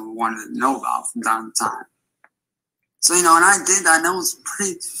kind of wanted to know about from time to time. So, and I did that, and it was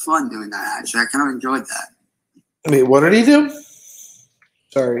pretty fun doing that, actually. I kind of enjoyed that. Wait, what did he do?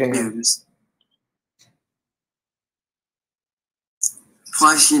 Sorry, hang on.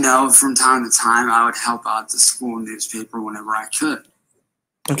 Plus, from time to time, I would help out the school newspaper whenever I could.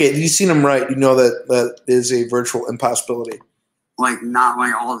 Okay, you've seen him write. You know that is a virtual impossibility. Like, not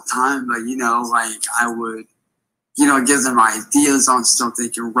like all the time, but, I would, give them ideas on stuff they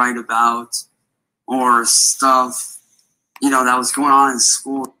can write about or stuff, that was going on in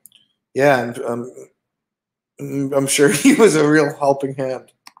school. Yeah, I'm sure he was a real helping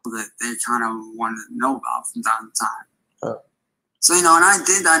hand. That they kind of wanted to know about from time to time. Oh. So, and I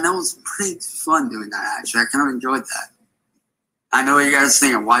did that, and it was pretty fun doing that, actually. I kind of enjoyed that. I know what you guys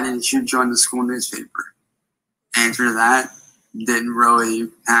thinking, why didn't you join the school newspaper? Answer to that, didn't really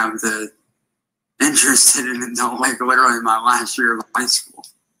have the interest in it until, literally my last year of high school.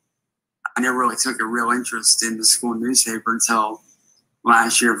 I never really took a real interest in the school newspaper until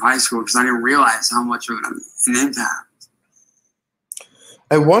last year of high school because I didn't realize how much of an impact.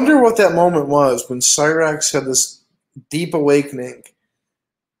 I wonder what that moment was when Cyrax had this deep awakening,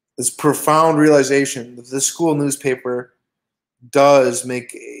 this profound realization that this school newspaper does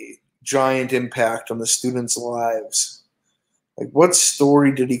make a giant impact on the students' lives. Like, what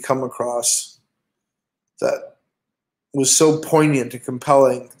story did he come across that was so poignant and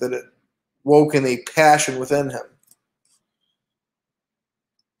compelling that it woke in a passion within him?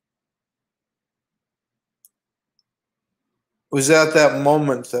 It was at that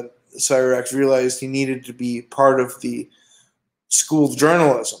moment that Cyrax realized he needed to be part of the school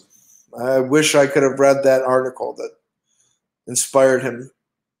journalism. I wish I could have read that article that inspired him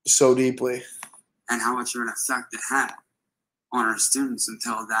so deeply. And how much of an effect it had on our students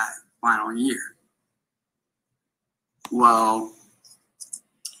until that final year. Well,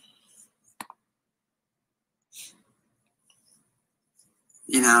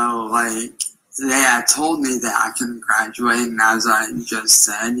 they had told me that I couldn't graduate, and as I just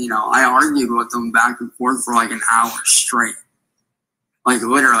said, I argued with them back and forth for an hour straight.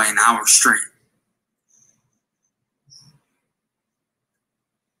 Literally an hour straight.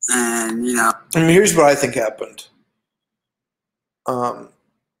 And, here's what I think happened. I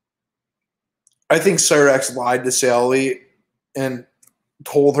think Cyrax lied to Sally and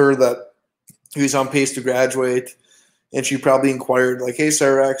told her that he was on pace to graduate, and she probably inquired, hey,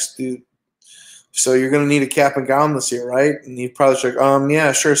 Cyrax, dude, so you're going to need a cap and gown this year, right? And he probably was like,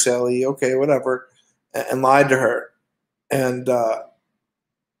 yeah, sure, Sally, okay, whatever, and lied to her. And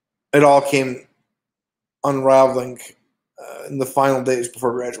it all came unraveling in the final days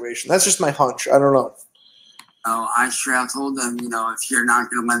before graduation. That's just my hunch. I don't know. I straight up told them, if you're not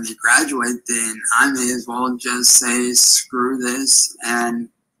going to let me graduate, then I may as well just say screw this and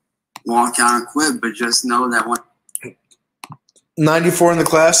walk out and quit. But just know that when 94 in the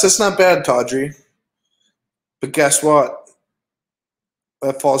class, that's not bad, Tawdry. But guess what?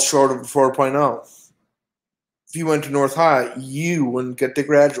 That falls short of a 4.0. If you went to North High, you wouldn't get to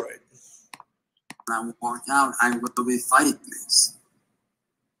graduate. I walk out, I will be fighting this.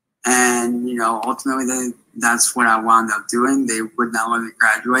 And, ultimately that's what I wound up doing. They would not let me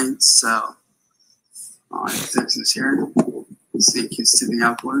graduate. So, I'll fix this here. Sync is to the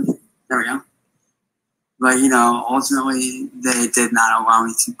upward. There we go. But, ultimately they did not allow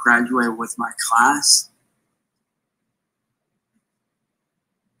me to graduate with my class.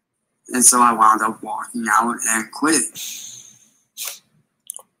 And so I wound up walking out and quitting.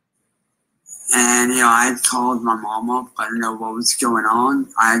 And, I had called my mom up, let her know what was going on.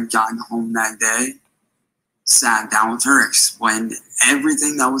 I had gotten home that day, sat down with her, explained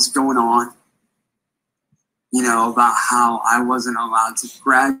everything that was going on, about how I wasn't allowed to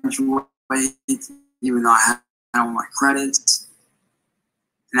graduate, even though I had all my credits.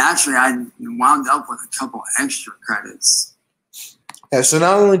 And actually, I wound up with a couple extra credits. Yeah, so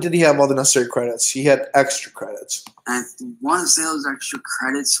not only did he have all the necessary credits, he had extra credits. And I want to say those extra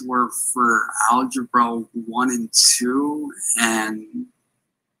credits were for Algebra 1 and 2, and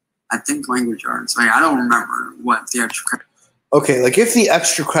I think Language Arts. I don't remember what the extra credits. Okay, if the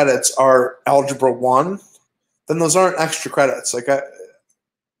extra credits are Algebra 1, then those aren't extra credits.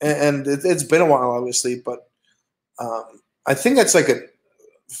 It's been a while, obviously, but I think that's a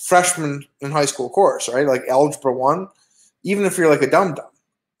freshman in high school course, right? Algebra 1, even if you're a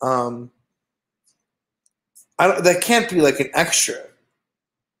dum-dum. That can't be an extra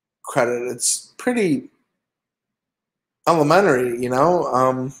credit. It's pretty elementary,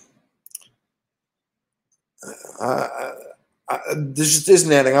 this just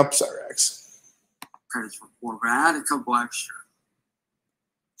isn't adding up, Cyrax. Credits for 4, but I had a couple extra.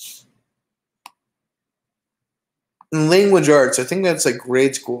 In language arts, I think that's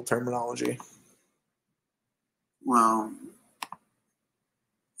grade school terminology. Well,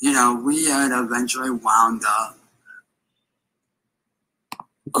 we had eventually wound up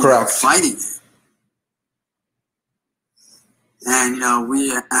correct fighting it. And, we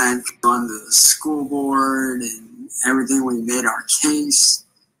had gone to the school board and everything. We made our case.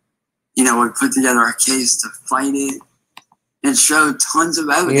 We put together a case to fight it and showed tons of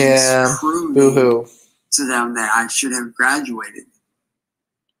evidence proving to them that I should have graduated.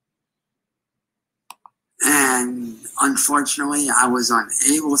 And unfortunately, I was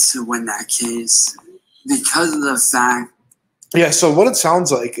unable to win that case because of the fact. Yeah, so what it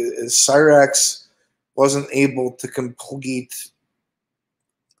sounds like is Cyrax wasn't able to complete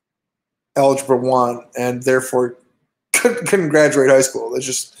Algebra 1 and therefore couldn't graduate high school. It's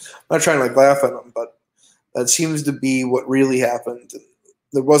just, I'm not trying to laugh at him, but that seems to be what really happened.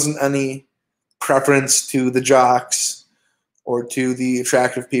 There wasn't any preference to the jocks or to the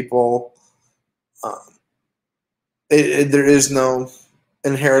attractive people. There is no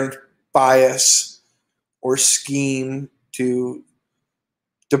inherent bias or scheme to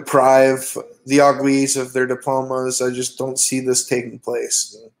deprive the uglies of their diplomas. I just don't see this taking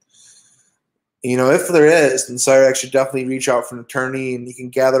place. If there is, then Cyrax should definitely reach out for an attorney, and he can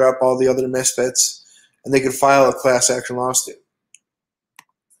gather up all the other misfits, and they could file a class action lawsuit.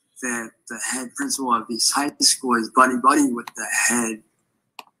 That the head principal of this high school is buddy with the head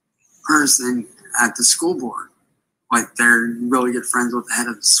person at the school board. They're really good friends with the head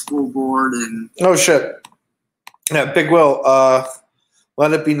of the school board. And oh, shit. Yeah, Big Will,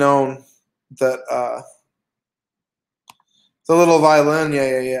 let it be known that the little violin,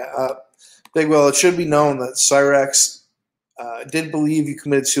 yeah. Big Will, it should be known that Cyrax did believe you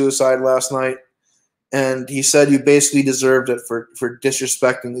committed suicide last night, and he said you basically deserved it for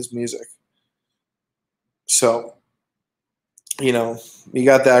disrespecting his music. So, you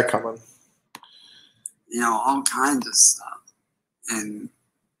got that coming. All kinds of stuff. And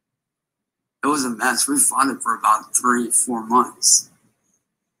it was a mess. We fought it for about 3-4 months.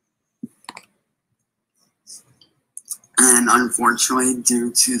 And unfortunately,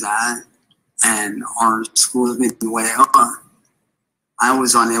 due to that, and our school being the way up, I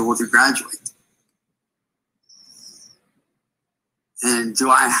was unable to graduate. And do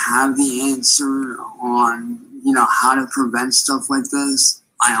I have the answer on, how to prevent stuff like this?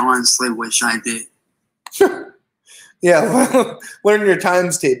 I honestly wish I did. Yeah, learn your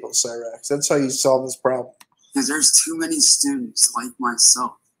times table, Cyrax. That's how you solve this problem. Because there's too many students like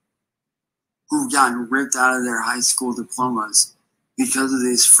myself who've gotten ripped out of their high school diplomas because of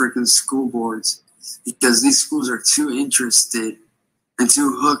these freaking school boards because these schools are too interested and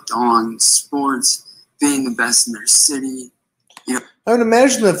too hooked on sports, being the best in their city. You know, I would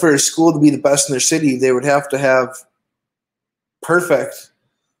imagine that for a school to be the best in their city, they would have to have perfect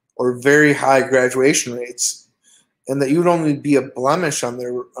or very high graduation rates, and that you would only be a blemish on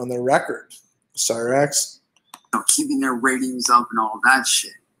their record. Cyrax. keeping their ratings up and all that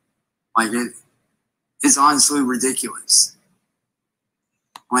shit. Like, it's honestly ridiculous.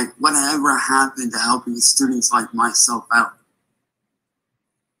 Like, whatever happened to helping students like myself out?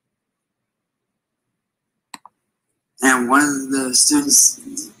 And one of the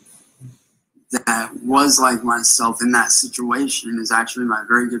students that was like myself in that situation is actually my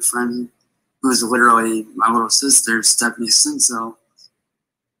very good friend, who is literally my little sister, Stephanie Sinso.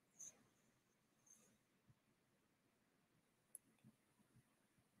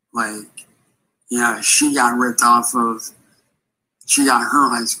 Like, yeah, she got her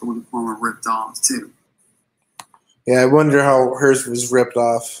high school diploma ripped off too. Yeah, I wonder how hers was ripped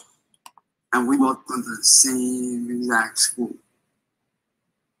off. And we both went to the same exact school.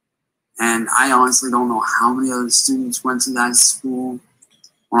 And I honestly don't know how many other students went to that school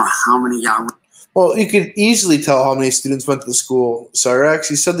or how many got. Well, you could easily tell how many students went to the school. Cyrax,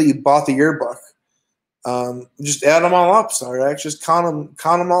 you said that you bought the yearbook. Just add them all up, Cyrax. Just count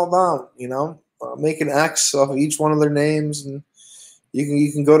them all down. You know, make an X off of each one of their names, and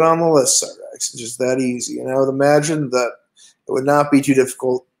you can go down the list, Cyrax. It's just that easy. And I would imagine that it would not be too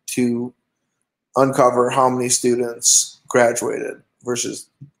difficult to uncover how many students graduated versus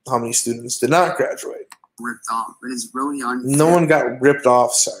how many students did not graduate. Ripped off, but it's really unfair. No one got ripped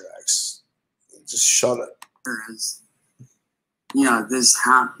off, Cyrax. Just shut it. As, this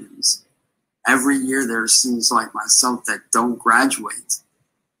happens. Every year there are students like myself that don't graduate,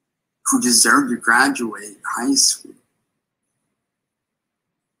 who deserve to graduate high school.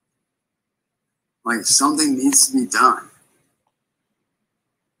 Like, something needs to be done.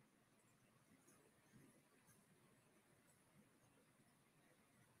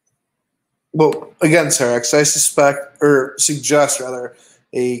 Well, again, Cyrax, I suggest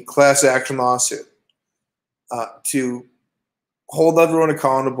a class action lawsuit to hold everyone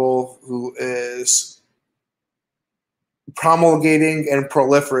accountable who is promulgating and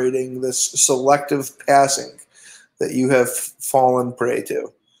proliferating this selective passing that you have fallen prey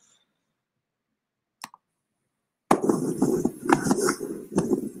to.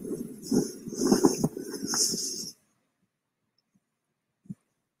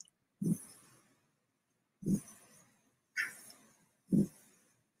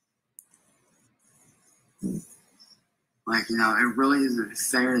 Like, it really isn't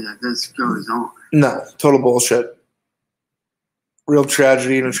fair that this goes on. No, total bullshit. Real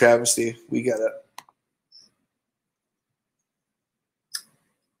tragedy and a travesty. We get it.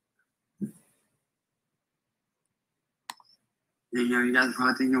 You guys are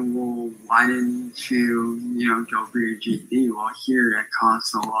probably thinking, well, why didn't you, go for your GED? Well, here it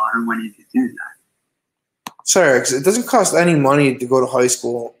costs a lot of money to do that. Cyrax, it doesn't cost any money to go to high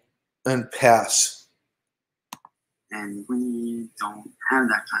school and pass. And we don't have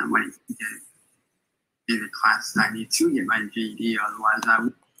that kind of money to get in the classes I need to get my GED, otherwise I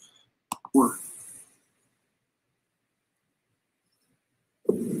would.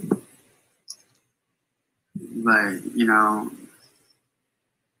 But,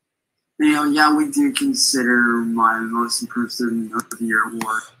 yeah, we do consider my most improved student of the year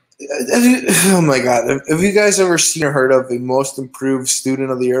award. Oh my God. Have you guys ever seen or heard of a most improved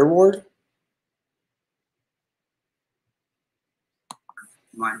student of the year award?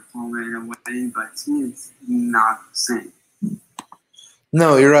 My diploma in a way, but to me it's not the same.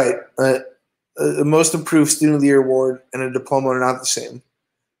 No, you're right. The most improved student of the year award and a diploma are not the same.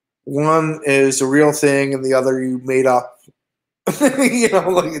 One is a real thing, and the other you made up.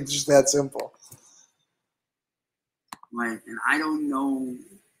 It's just that simple. Like, and I don't know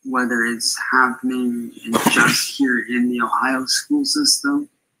whether it's happening just here in the Ohio school system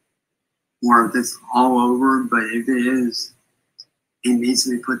or if it's all over, but if it is, it needs to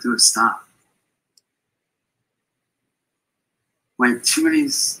be put to a stop. Like, too many,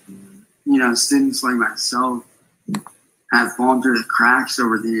 students like myself have fallen through the cracks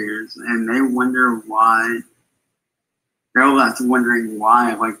over the years, and they wonder why. They're all left wondering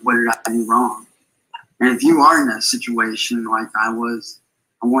why, like, what did I do wrong? And if you are in that situation like I was,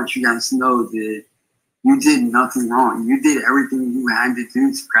 I want you guys to know that you did nothing wrong. You did everything you had to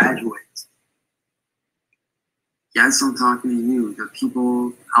do to graduate. Yes, I'm talking to you, the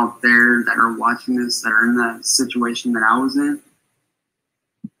people out there that are watching this, that are in that situation that I was in.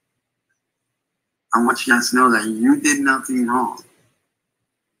 I want you guys to know that you did nothing wrong.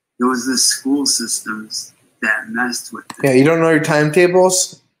 It was the school systems that messed with it. Yeah, you don't know your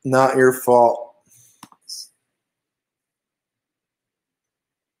timetables? Not your fault.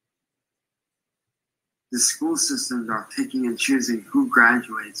 The school systems are picking and choosing who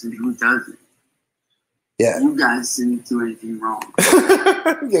graduates and who doesn't. Yeah. You guys didn't do anything wrong.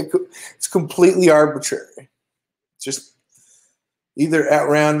 Yeah, it's completely arbitrary. Just either at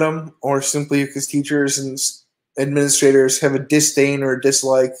random or simply because teachers and administrators have a disdain or a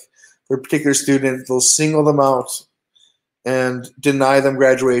dislike for a particular student, they'll single them out and deny them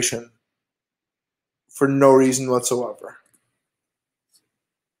graduation for no reason whatsoever.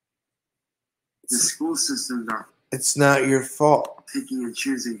 The school systems are It's not your fault. picking and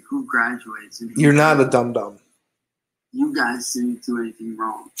choosing who graduates and who You're not a doesn't. dum-dum. You guys didn't do anything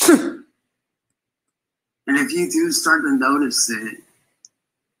wrong. And if you do start to notice it,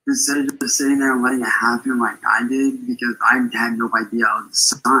 instead of just sitting there and letting it happen like I did, because I had no idea of the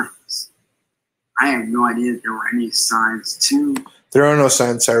signs. I had no idea that there were any signs to There are no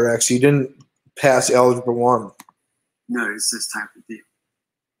signs, Cyrax. You didn't pass Algebra 1. notice this type of deal.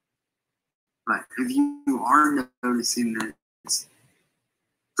 But if you are noticing this,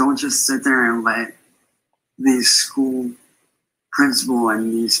 don't just sit there and let these school principal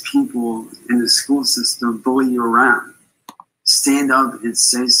and these people in the school system bully you around. Stand up and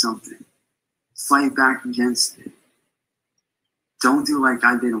say something. Fight back against it. Don't do like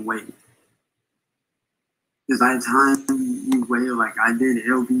I did and wait. Because by the time you wait like I did,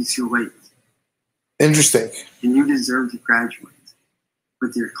 it'll be too late. Interesting. And you deserve to graduate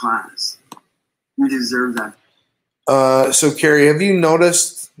with your class. You deserve that. So, Carrie, have you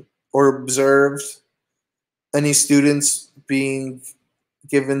noticed or observed any students being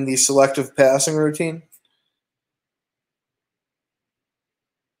given the selective passing routine?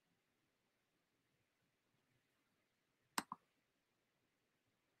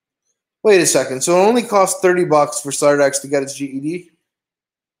 Wait a second. So it only costs $30 for Cyrax to get his GED?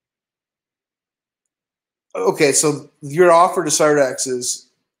 Okay, so your offer to Cyrax is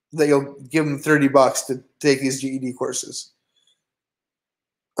that you'll give him $30 to take his GED courses.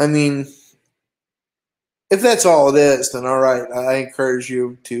 I mean, if that's all it is, then all right. I encourage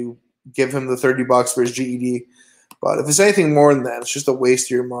you to give him the $30 for his GED. But if it's anything more than that, it's just a waste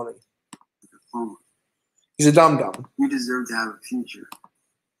of your money. He's a dum-dum. You deserve to have a future.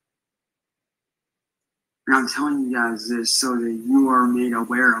 And I'm telling you guys this so that you are made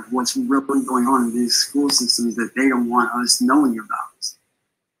aware of what's really going on in these school systems that they don't want us knowing about.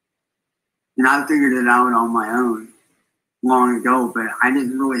 And I figured it out on my own long ago, but I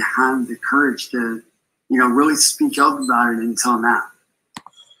didn't really have the courage to, really speak up about it until now.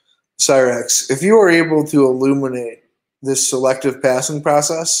 Cyrax, if you are able to illuminate this selective passing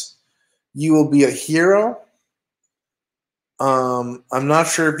process, you will be a hero. I'm not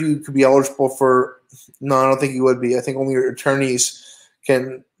sure if you could be eligible for. No, I don't think you would be. I think only your attorneys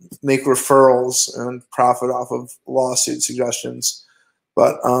can make referrals and profit off of lawsuit suggestions.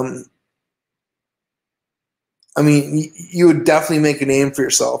 But I mean, you would definitely make a name for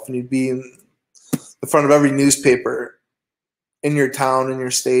yourself, and you'd be in the front of every newspaper in your town, in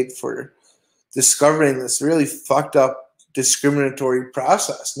your state, for discovering this really fucked up discriminatory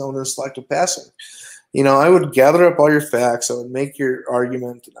process known as selective passing. I would gather up all your facts. I would make your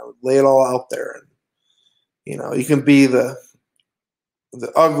argument, and I would lay it all out there. And you can be the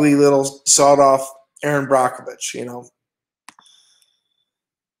ugly little sawed-off Aaron Brockovich.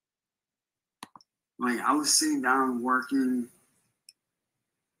 Like, I was sitting down working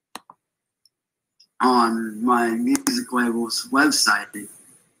on my music label's website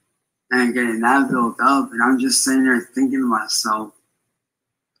and getting that built up, and I'm just sitting there thinking to myself,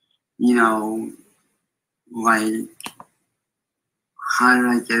 like, how did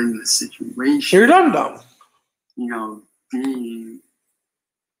I get in this situation? You're dum-dum. Being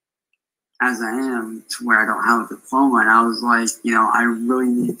as I am to where I don't have a diploma, and I was like, I really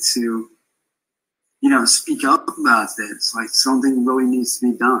need to, speak up about this. Like, something really needs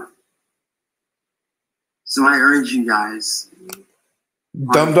to be done. So I urge you guys,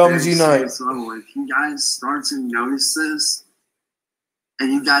 Dum-dums unite. level, if you guys start to notice this,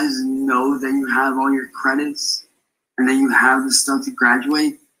 and you guys know that you have all your credits, and that you have the stuff to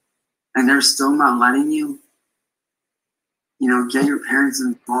graduate, and they're still not letting you, get your parents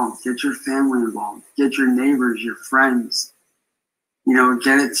involved, get your family involved, get your neighbors, your friends,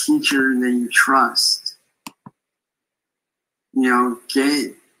 get a teacher that you trust,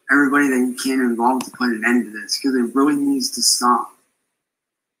 get everybody that you can involved to put an end to this, because it really needs to stop.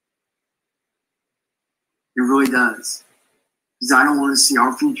 It really does. Because I don't want to see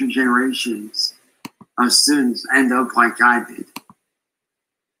our future generations of students end up like I did.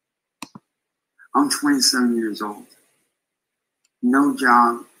 I'm 27 years old. No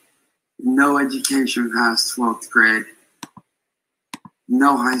job, no education past 12th grade,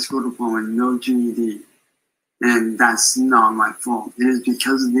 no high school diploma, no GED. And that's not my fault. It is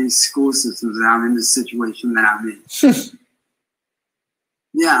because of these school systems that I'm in the situation that I'm in.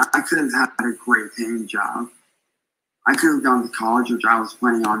 Yeah, I could have had a great paying job. I could have gone to college, which I was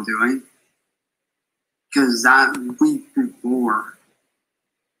planning on doing. Because that week before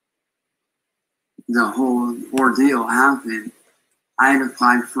the whole ordeal happened, I had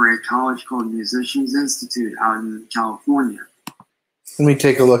applied for a college called Musicians Institute out in California. Let me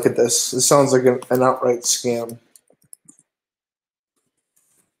take a look at this. This sounds like an outright scam.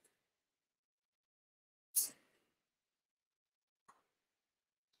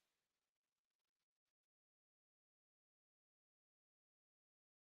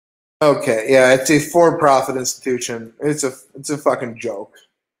 Okay, yeah, it's a for-profit institution. It's a fucking joke.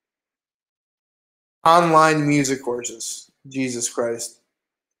 Online music courses. Jesus Christ.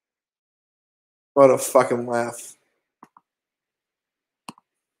 What a fucking laugh.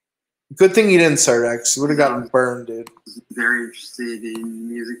 Good thing you didn't, Cyrax. You would have gotten burned, dude. I was very interested in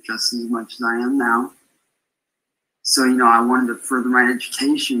music just as much as I am now. So, I wanted to further my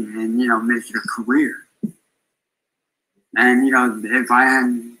education and, make it a career. And, if I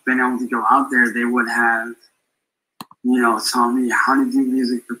hadn't been able to go out there, they would have, taught me how to do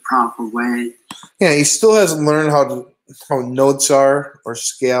music the proper way. Yeah, he still hasn't learned how notes are or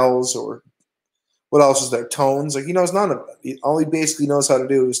scales or what else is there, tones. Like, he knows none of it. All he basically knows how to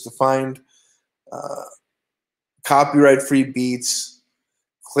do is to find copyright-free beats,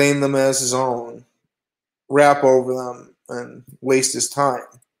 claim them as his own, rap over them, and waste his time.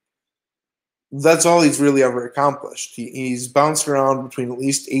 That's all he's really ever accomplished. He's bounced around between at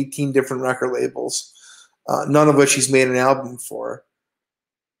least 18 different record labels, none of which he's made an album for.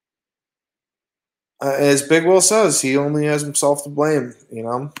 As Big Will says, he only has himself to blame,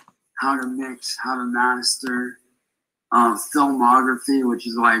 How to mix, how to master, filmography, which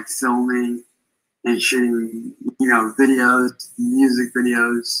is like filming and shooting, videos, music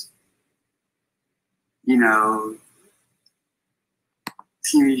videos,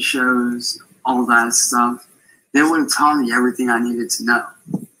 TV shows, all that stuff. They would have taught me everything I needed to know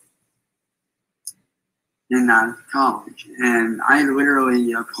in that college. And I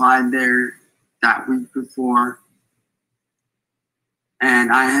literally applied there that week before.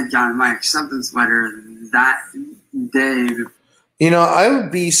 And I had gotten my acceptance letter that day. I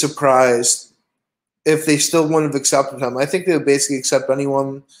would be surprised if they still wouldn't have accepted him. I think they would basically accept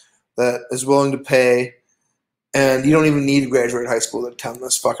anyone that is willing to pay, and you don't even need to graduate high school to attend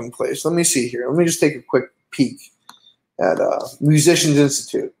this fucking place. Let me see here. Let me just take a quick peek at Musicians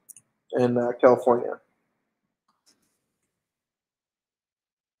Institute in California.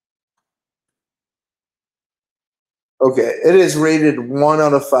 Okay, it is rated 1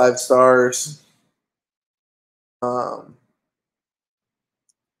 out of 5 stars.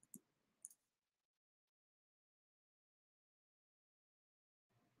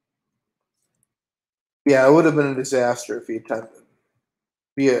 Yeah, it would have been a disaster if he attended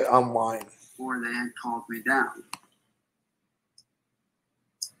via online. Before they had called me down.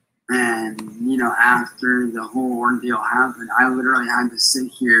 And, after the whole ordeal happened, I literally had to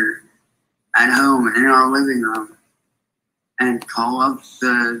sit here at home in our living room and call up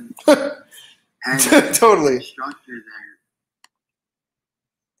the head totally instructor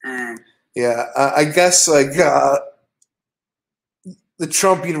there. And yeah, I guess the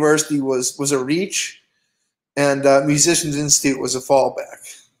Trump University was a reach, and Musicians Institute was a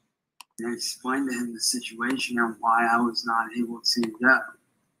fallback. I explained to him the situation and why I was not able to go.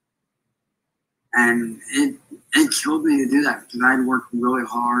 And it killed me to do that because I'd worked really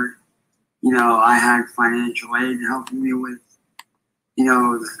hard. I had financial aid helping me with,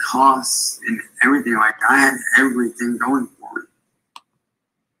 the costs and everything. Like, I had everything going for me.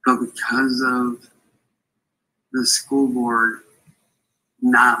 But because of the school board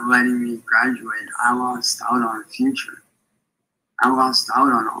not letting me graduate, I lost out on a future. I lost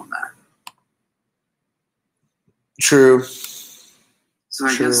out on all that. True. So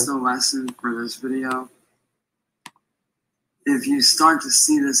I guess the lesson for this video, if you start to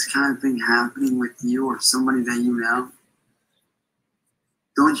see this kind of thing happening with you or somebody that you know,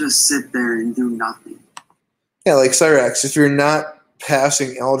 don't just sit there and do nothing. Yeah, like Cyrax, if you're not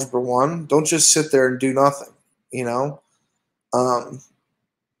passing Algebra 1, don't just sit there and do nothing,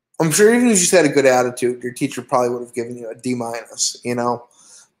 I'm sure even if you just had a good attitude, your teacher probably would have given you a D-, But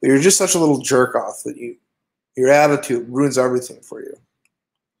you're just such a little jerk-off that your attitude ruins everything for you.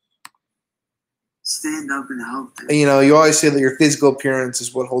 Stand up and help them. You always say that your physical appearance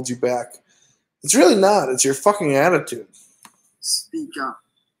is what holds you back. It's really not. It's your fucking attitude. Speak up.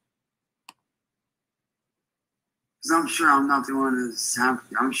 Because I'm sure I'm not the one that's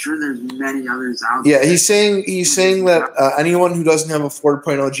happy. I'm sure there's many others out there. Yeah, he's saying that anyone who doesn't have a 4.0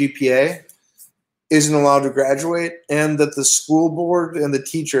 GPA isn't allowed to graduate, and that the school board and the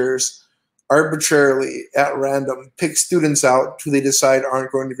teachers arbitrarily, at random, pick students out who they decide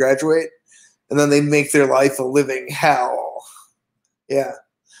aren't going to graduate, and then they make their life a living hell. Yeah,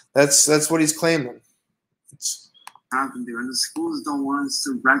 that's what he's claiming. Happen to, and the schools don't want us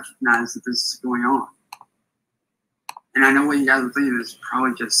to recognize that this is going on. And I know what you guys are thinking is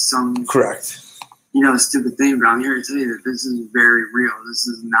probably just some correct, stupid thing, but I'm here to tell you that this is very real. This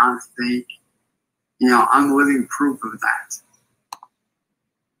is not fake. I'm living proof of that.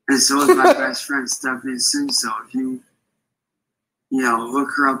 And so is my best friend Stephanie Sinso. If you look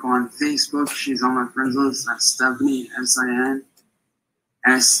her up on Facebook, she's on my friends list. That's Stephanie SINSEL,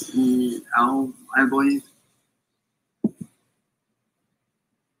 I believe.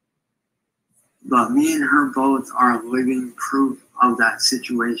 But me and her both are living proof of that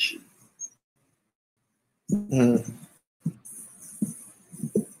situation. Mm.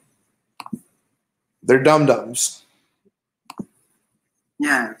 They're dum-dums.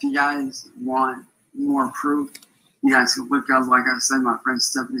 Yeah, if you guys want more proof, you guys can look up, like I said, my friend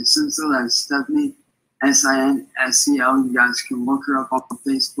Stephanie Sinso. That's Stephanie SINSEL. You guys can look her up on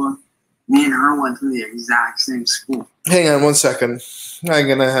Facebook. Me and her went to the exact same school. Hang on 1 second. I'm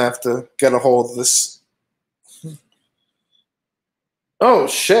going to have to get a hold of this. Oh,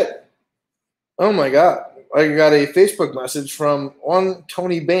 shit. Oh, my God. I got a Facebook message from one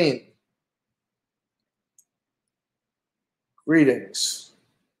Tony Bain. Greetings.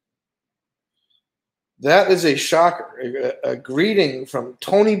 That is a shocker. A greeting from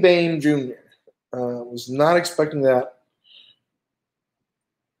Tony Bain Jr. Was not expecting that.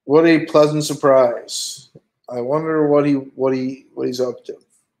 What a pleasant surprise. I wonder what he's up to.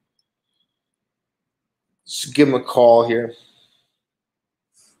 Let's give him a call here.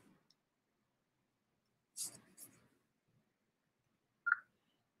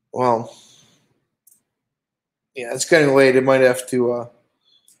 Well, yeah, it's getting late. It might have to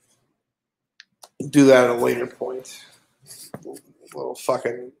do that at a later point. Little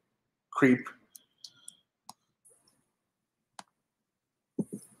fucking creep.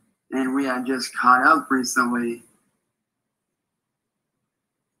 And we had just caught up recently.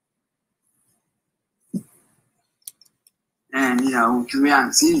 And, because we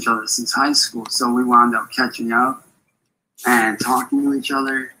hadn't seen each other since high school, so we wound up catching up and talking to each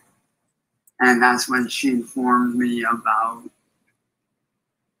other. And that's when she informed me about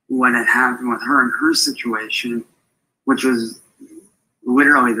what had happened with her and her situation, which was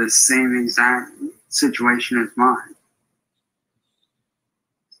literally the same exact situation as mine.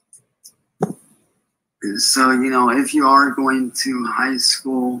 So, if you are going to high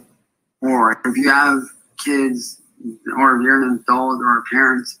school, or if you have kids, or if you're an adult or a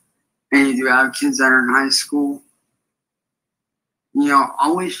parent, and you do have kids that are in high school,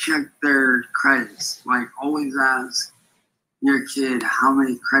 always check their credits. Like, always ask your kid how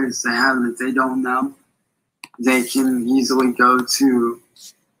many credits they have. And if they don't know, they can easily go to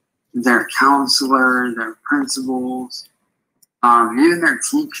their counselor, their principals, even their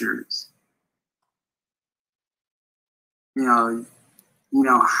teachers.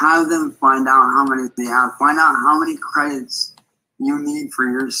 Have them find out how many they have. Find out how many credits you need for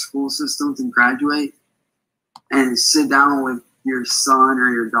your school system to graduate, and sit down with your son or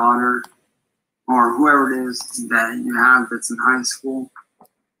your daughter or whoever it is that you have that's in high school,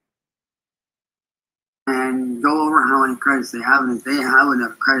 and go over how many credits they have. And if they have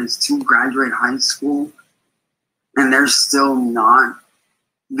enough credits to graduate high school and they're still not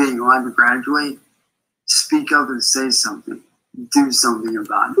being allowed to graduate, speak up and say something. Do something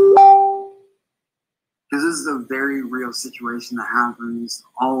about it. Because this is a very real situation that happens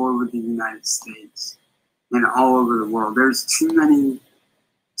all over the United States and all over the world. There's too many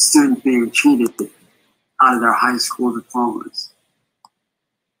students being cheated out of their high school diplomas.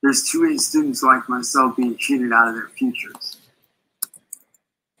 There's too many students like myself being cheated out of their futures.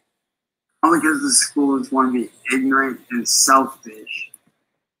 All because the schools want to be ignorant and selfish.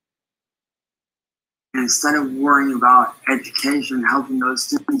 And instead of worrying about education, helping those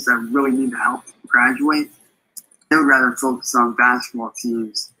students that really need the help to graduate, they would rather focus on basketball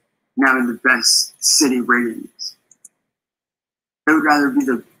teams and having the best city ratings. They would rather be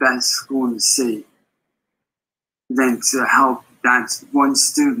the best school in the city than to help that one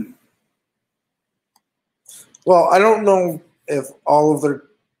student. Well, I don't know if all of their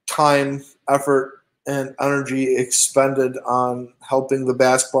time, effort, and energy expended on helping the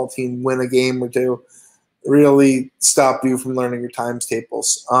basketball team win a game or two really stop you from learning your times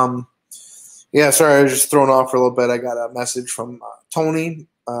tables. Yeah, sorry, I was just thrown off for a little bit. I got a message from Tony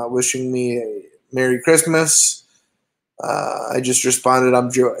wishing me a Merry Christmas. I just responded,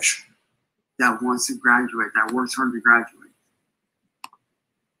 I'm Jewish. That wants to graduate, that works hard to graduate.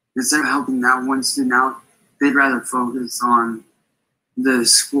 Instead of helping that one student out, they'd rather focus on the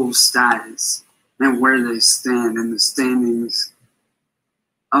school status and where they stand and the standings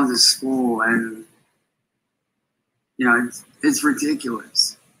of the school. And, you know, it's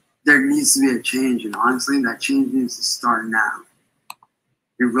ridiculous. There needs to be a change, and honestly, that change needs to start now.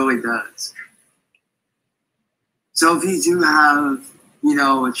 It really does. So if you do have, you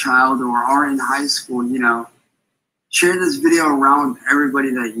know, a child or are in high school, you know, share this video around with everybody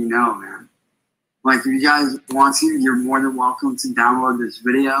that you know, man. Like, if you guys want to, you're more than welcome to download this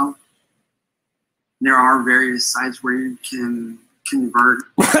video. There are various sites where you can convert.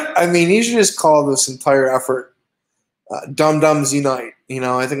 I mean, you should just call this entire effort Dum Dums Unite. You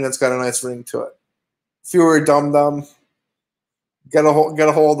know, I think that's got a nice ring to it. If you were a dum dum, get a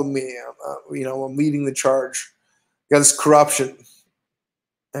hold of me. You know, I'm leading the charge against corruption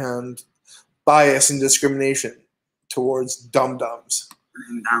and bias and discrimination towards dum dums.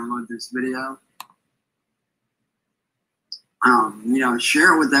 And download this video. You know,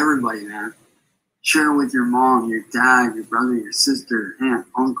 share it with everybody, man. Share it with your mom, your dad, your brother, your sister, aunt,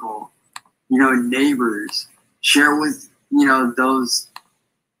 uncle, you know, neighbors. Share with, you know, those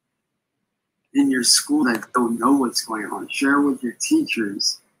in your school that don't know what's going on. Share with your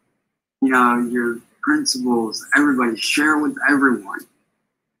teachers, you know, your principals, everybody. Share with everyone.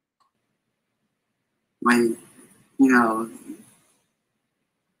 Like, you know,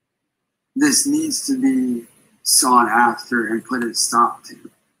 this needs to be sought after and put a stop to.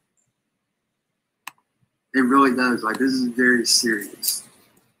 It really does. Like, this is very serious.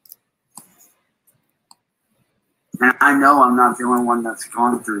 And I know I'm not the only one that's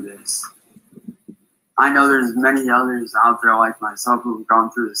gone through this. I know there's many others out there like myself who've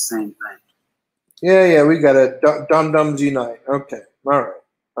gone through the same thing. Yeah, we got it. Dum Dums Unite. Okay, all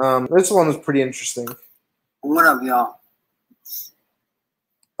right. This one was pretty interesting. What up, y'all?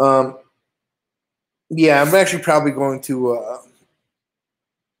 Yeah, I'm actually probably going to.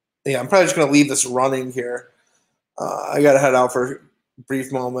 I'm probably just going to leave this running here. I got to head out for a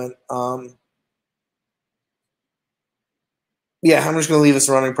brief moment. Yeah, I'm just going to leave this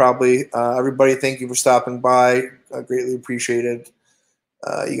running probably. Everybody, thank you for stopping by. I greatly appreciated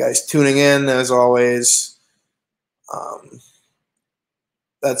you guys tuning in, as always.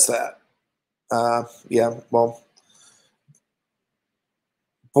 That's that. Yeah, well,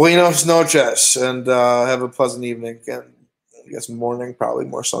 buenos noches, and have a pleasant evening. And I guess morning, probably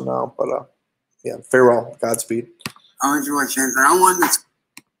more so now. But yeah, farewell. Godspeed. I enjoy Chance. I wanted to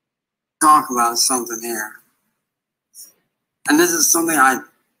talk about something here. And this is something I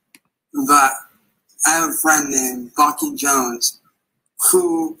have a friend named Bucky Jones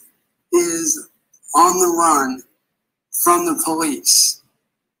who is on the run from the police.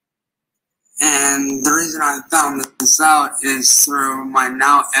 And the reason I found this out is through my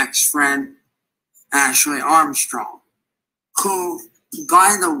now ex-friend, Ashley Armstrong, who,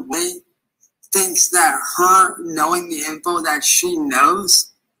 by the way, thinks that her knowing the info that she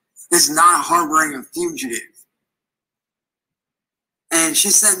knows is not harboring a fugitive. And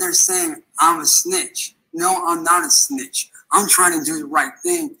she's sitting there saying, I'm a snitch. No, I'm not a snitch. I'm trying to do the right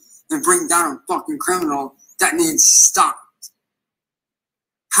thing and bring down a fucking criminal that needs stopped.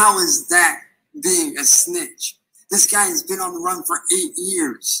 How is that being a snitch? This guy has been on the run for 8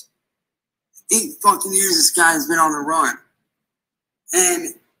 years. 8 fucking years this guy has been on the run.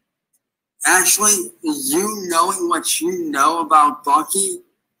 And actually, you knowing what you know about Bucky,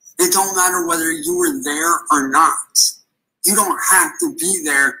 it don't matter whether you were there or not. You don't have to be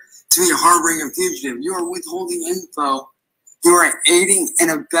there to be harboring a fugitive. You are withholding info. You are aiding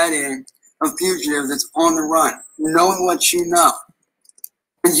and abetting a fugitive that's on the run, knowing what you know.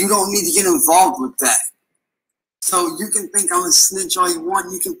 And you don't need to get involved with that. So you can think I'm a snitch all you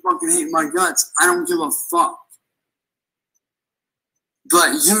want. You can fucking hate my guts. I don't give a fuck.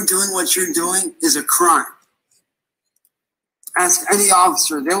 But you doing what you're doing is a crime. Ask any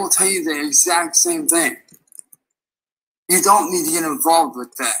officer. They will tell you the exact same thing. You don't need to get involved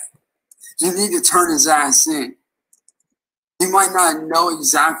with that. You need to turn his ass in. You might not know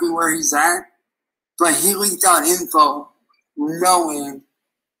exactly where he's at, but he leaked out info knowing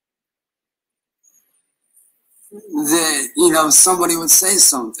that, you know, somebody would say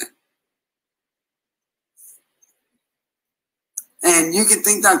something. And you can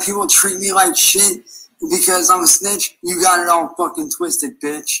think that people treat me like shit because I'm a snitch. You got it all fucking twisted,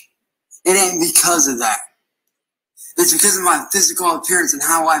 bitch. It ain't because of that. It's because of my physical appearance and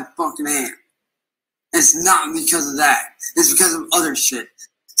how I fucking am. It's not because of that. It's because of other shit.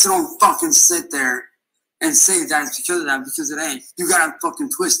 So don't fucking sit there and say that it's because of that, because it ain't. You got it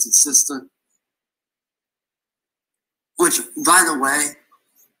fucking twisted, sister. Which, by the way,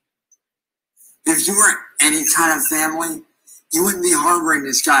 if you were any kind of family, you wouldn't be harboring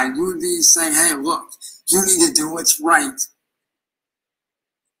this guy. You would be saying, hey, look, you need to do what's right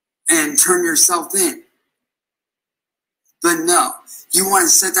and turn yourself in. But no, you want to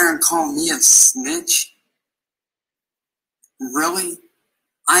sit there and call me a snitch? Really?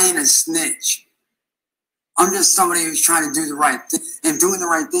 I ain't a snitch. I'm just somebody who's trying to do the right thing. And doing the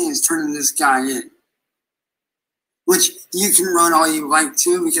right thing is turning this guy in. Which you can run all you like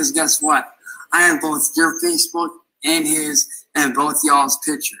to, because guess what? I have both your Facebook and his and both y'all's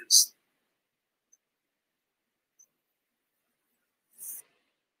pictures.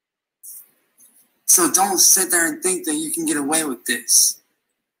 So don't sit there and think that you can get away with this.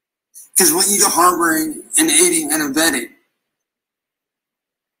 Because what you're harboring and aiding and abetting,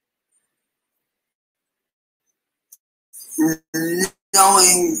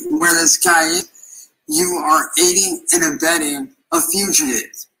 knowing where this guy is, you are aiding and abetting a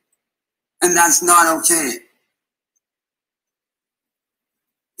fugitive. And that's not okay.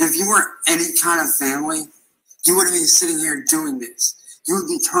 If you were any kind of family, you wouldn't be sitting here doing this. You would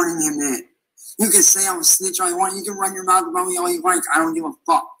be turning him in. You can say I'm a snitch all you want. You can run your mouth about me all you like. I don't give a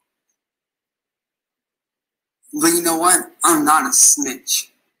fuck. But you know what? I'm not a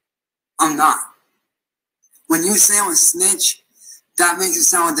snitch. I'm not. When you say I'm a snitch, that makes it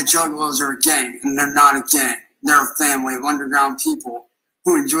sound like the Juggalos are a gang, and they're not a gang. They're a family of underground people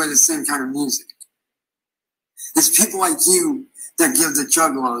who enjoy the same kind of music. It's people like you that give the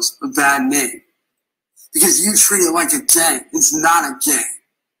Juggalos a bad name. Because you treat it like a gang. It's not a gang.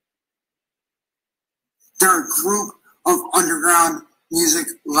 They're a group of underground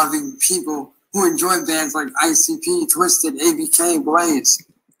music-loving people who enjoy bands like ICP, Twisted, ABK, Blaze,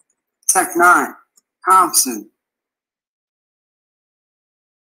 Tech Nine, Thompson.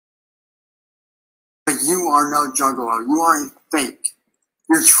 But you are no Juggalo. You are a fake.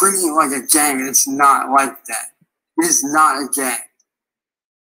 You're treating it like a gang, and it's not like that. It is not a gang.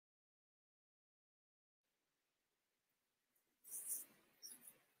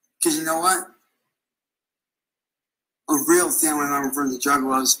 Because you know what? A real family member for the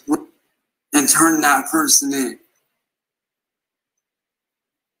Juggalos would and turn that person in.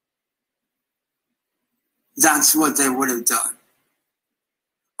 That's what they would have done.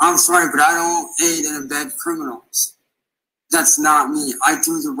 I'm sorry, but I don't aid and abet criminals. That's not me. I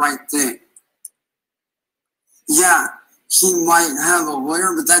do the right thing. Yeah, he might have a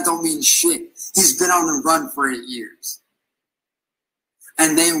lawyer, but that don't mean shit. He's been on the run for 8 years.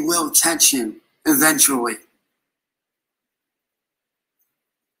 And they will catch him eventually.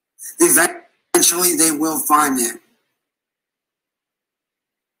 Eventually, they will find him.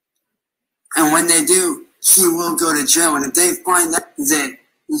 And when they do, he will go to jail. And if they find out that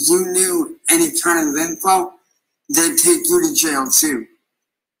you knew any kind of info, they'd take you to jail too.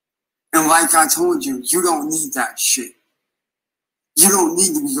 And like I told you, you don't need that shit. You don't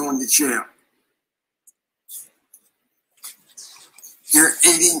need to be going to jail. You're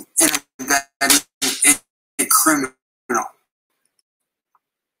aiding and abetting a criminal.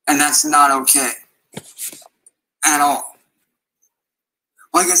 And that's not okay. At all.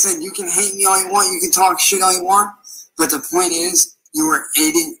 Like I said, you can hate me all you want, you can talk shit all you want, but the point is, you are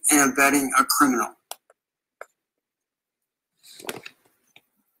aiding and abetting a criminal.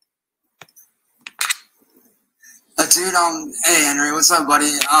 A dude, hey Henry, what's up, buddy?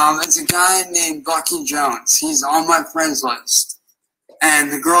 It's a guy named Bucky Jones. He's on my friends list.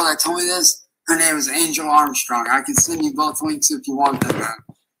 And the girl that told me this, her name is Angel Armstrong. I can send you both links if you want them, man.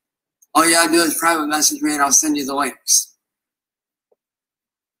 All you gotta do is private message me and I'll send you the links.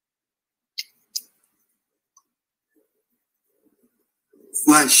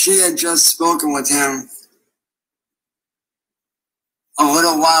 But she had just spoken with him a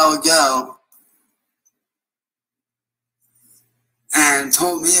little while ago and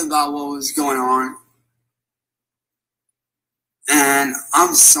told me about what was going on. And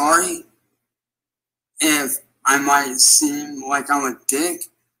I'm sorry if I might seem like I'm a dick.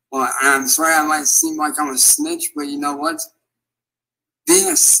 Well, I'm sorry I might seem like I'm a snitch, but you know what? Being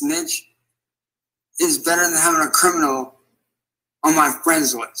a snitch is better than having a criminal on my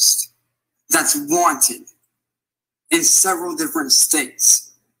friends list that's wanted in several different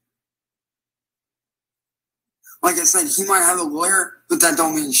states. Like I said, he might have a lawyer, but that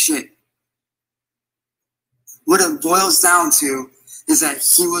don't mean shit. What it boils down to is that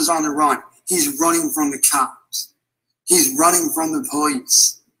he was on the run. He's running from the cops. He's running from the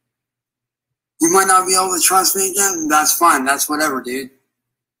police. You might not be able to trust me again. That's fine. That's whatever, dude.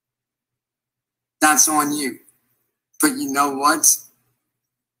 That's on you. But you know what?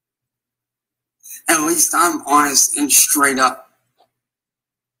 At least I'm honest and straight up.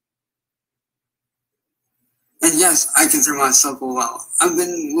 And yes, I consider myself a well. I've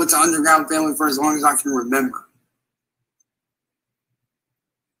been with the underground family for as long as I can remember.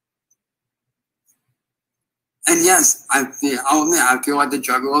 And yes, I'll admit, I feel like the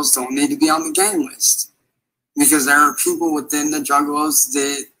juggalos don't need to be on the gang list. Because there are people within the juggalos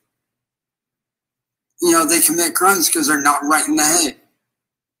that, you know, they commit crimes because they're not right in the head.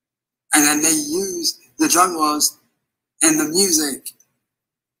 And then they use the juggalos and the music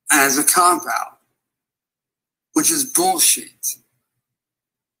as a cop-out, which is bullshit.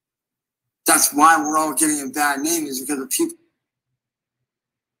 That's why we're all getting a bad name, is because of people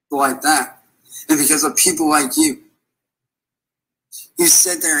like that. And because of people like you. You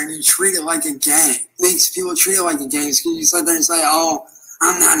sit there and you treat it like a gang. Makes people treat it like a gang. So you sit there and say, oh,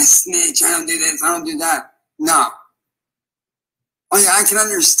 I'm not a snitch. I don't do this. I don't do that. No. Like, I can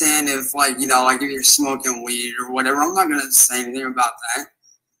understand if, like, you know, like if you're smoking weed or whatever. I'm not going to say anything about that.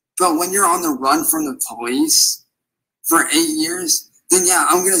 But when you're on the run from the police for 8 years, then yeah,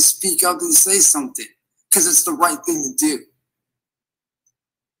 I'm going to speak up and say something. Because it's the right thing to do.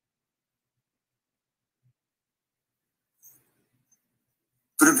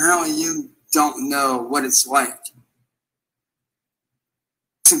 But apparently you don't know what it's like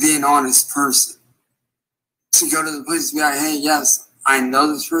to be an honest person. To go to the police and be like, hey, yes, I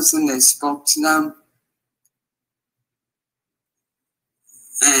know this person, they spoke to them.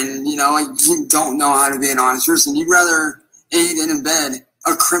 And, you know, like, you don't know how to be an honest person. You'd rather aid and abet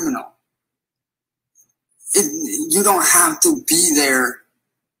a criminal. You don't have to be there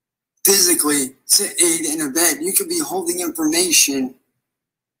physically to aid and abet. You could be holding information,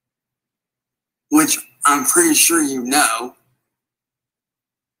 which I'm pretty sure you know.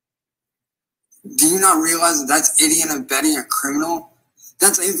 Do you not realize that that's aiding and abetting a criminal?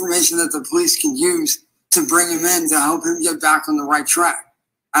 That's information that the police can use to bring him in to help him get back on the right track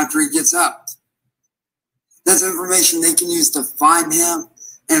after he gets out. That's information they can use to find him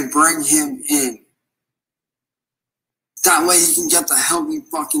and bring him in. That way he can get the help he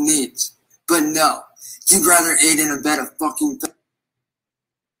fucking needs. But no, you'd rather aid and abet a fucking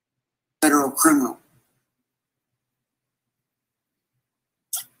federal criminal.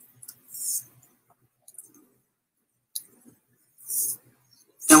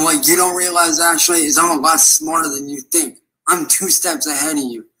 And what you don't realize actually is I'm a lot smarter than you think. I'm 2 steps ahead of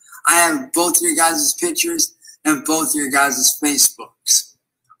you. I have both your guys' pictures and both your guys' Facebooks.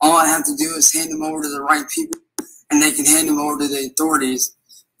 All I have to do is hand them over to the right people, and they can hand them over to the authorities.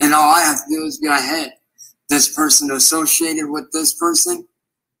 And all I have to do is be like, hey, this person associated with this person,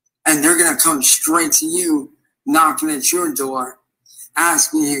 and they're going to come straight to you, knocking at your door,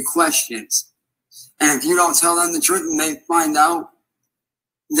 asking you questions. And if you don't tell them the truth and they find out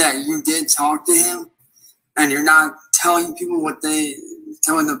that you did talk to him, and you're not telling people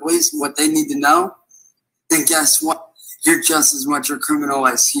telling the police what they need to know, then guess what? You're just as much a criminal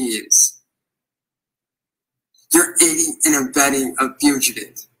as he is. You're aiding and abetting a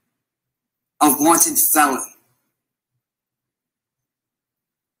fugitive, a wanted felon.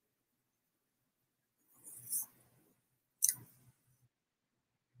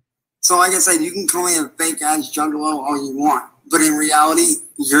 So like I said, you can call me a fake-ass juggalo all you want, but in reality,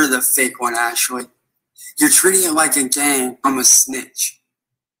 you're the fake one, Ashley. You're treating it like a game. I'm a snitch.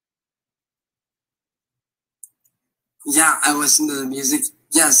 Yeah, I listen to the music.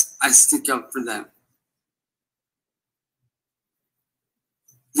 Yes, I stick up for them.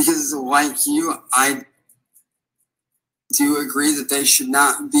 Because like you, I do agree that they should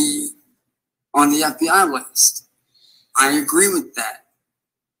not be on the FBI list. I agree with that.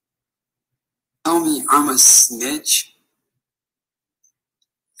 Tell me I'm a snitch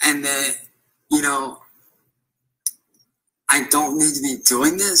and that, you know, I don't need to be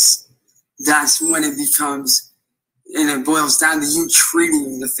doing this. That's when it becomes, and it boils down to you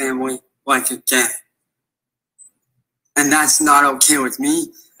treating the family like a gang. And that's not okay with me,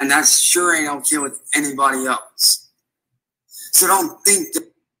 and that sure ain't okay with anybody else. So don't think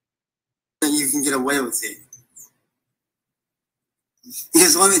that you can get away with it.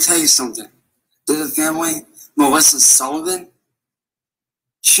 Because let me tell you something. The family, Melissa Sullivan,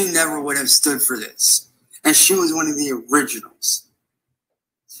 she never would have stood for this. And she was one of the originals.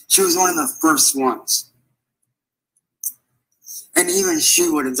 She was one of the first ones. And even she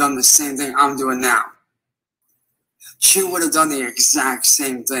would have done the same thing I'm doing now. She would have done the exact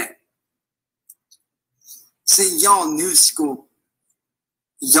same thing. See, y'all new school,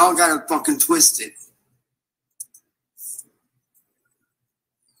 y'all got it fucking twisted.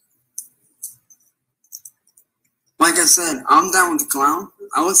 Like I said, I'm down with the clown.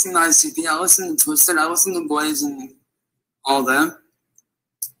 I listen to ICP, I listen to Twisted, I listen to Blaze and all them.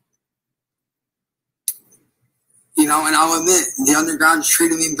 You know, and I'll admit, the underground's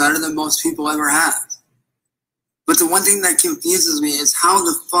treated me better than most people ever have. But the one thing that confuses me is how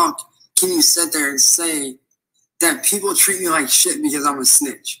the fuck can you sit there and say that people treat me like shit because I'm a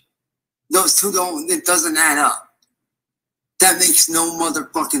snitch? Those two it doesn't add up. That makes no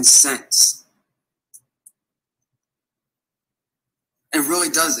motherfucking sense. It really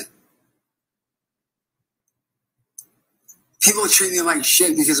doesn't. People treat me like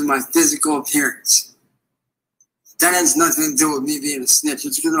shit because of my physical appearance. That has nothing to do with me being a snitch.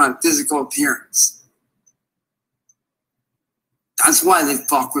 It's because of my physical appearance. That's why they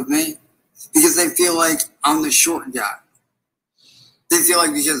fuck with me. Because they feel like I'm the short guy. They feel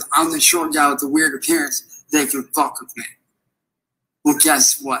like because I'm the short guy with the weird appearance, they can fuck with me. Well,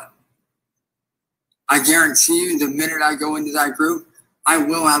 guess what? I guarantee you, the minute I go into that group, I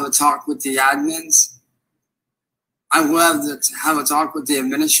will have a talk with the admins. I will have a talk with the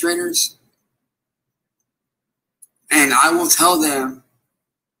administrators. And I will tell them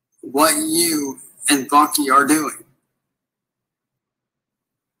what you and Bucky are doing.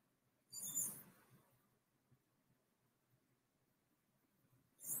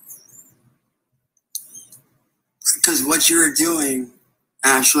 Because what you're doing,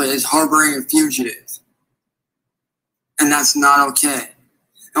 actually, is harboring a fugitive. And that's not okay.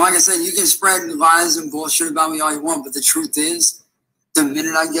 And like I said, you can spread lies and bullshit about me all you want, but the truth is, the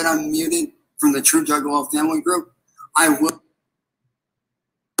minute I get unmuted from the True Juggalo family group, I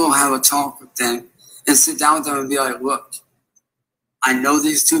will have a talk with them and sit down with them and be like, look, I know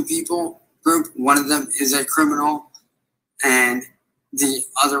these two people group. One of them is a criminal and the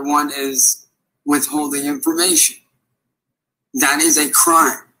other one is withholding information. That is a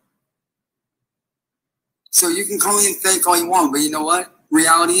crime. So you can call me a fake all you want, but you know what?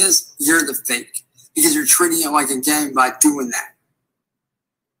 Reality is, you're the fake because you're treating it like a game by doing that.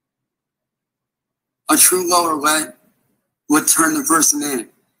 A true lower lead would turn the person in,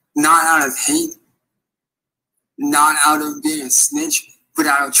 not out of hate, not out of being a snitch, but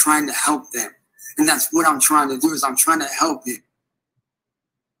out of trying to help them. And that's what I'm trying to do, is I'm trying to help you.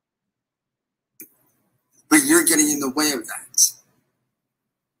 But you're getting in the way of that.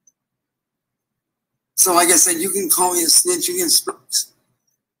 So like I said, you can call me a snitch, you can spokes.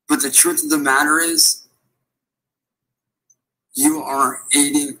 But the truth of the matter is, you are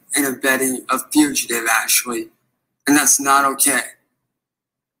aiding and abetting a fugitive, actually. And that's not okay.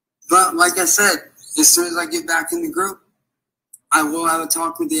 But like I said, as soon as I get back in the group, I will have a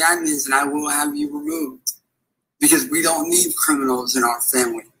talk with the admins and I will have you removed. Because we don't need criminals in our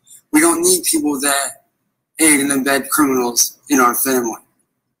family. We don't need people that aid and abet criminals in our family.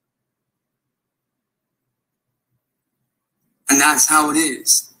 And that's how it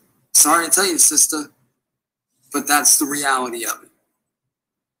is. Sorry to tell you, sister, but that's the reality of it.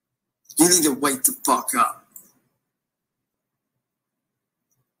 You need to wake the fuck up.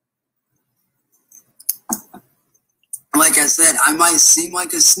 Like I said, I might seem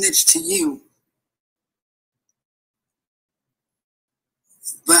like a snitch to you,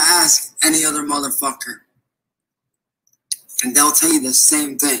 but ask any other motherfucker, and they'll tell you the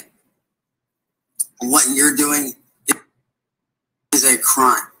same thing. What you're doing is a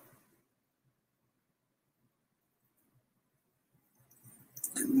crime.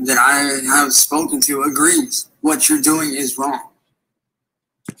 That I have spoken to agrees. What you're doing is wrong.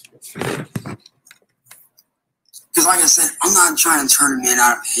 Because like I said, I'm not trying to turn a man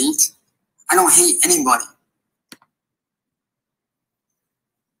out of hate. I don't hate anybody.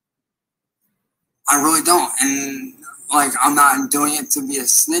 I really don't. And like, I'm not doing it to be a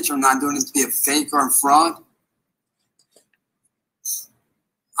snitch. I'm not doing it to be a fake or a fraud.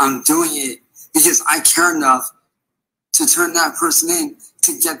 I'm doing it because I care enough to turn that person in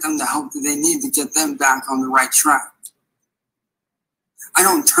to get them the help that they need to get them back on the right track. I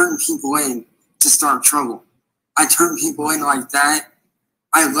don't turn people in to start trouble. I turn people in like that.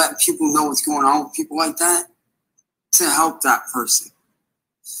 I let people know what's going on with people like that to help that person.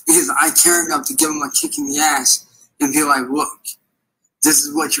 Because I care enough to give them a kick in the ass and be like, look, this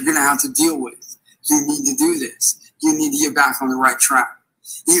is what you're going to have to deal with. You need to do this. You need to get back on the right track.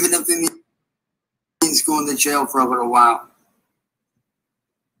 Even if it means going to jail for a little while.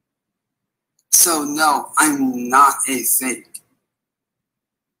 So no, I'm not a fake.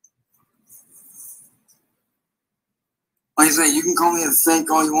 Like I said, you can call me a fake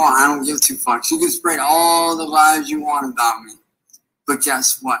all you want. I don't give two fucks. You can spread all the lies you want about me. But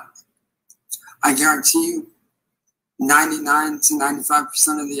guess what? I guarantee you, 99 to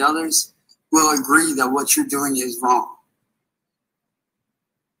 95% of the others will agree that what you're doing is wrong.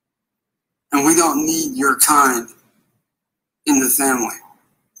 And we don't need your kind in the family.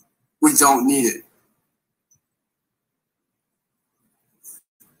 We don't need it.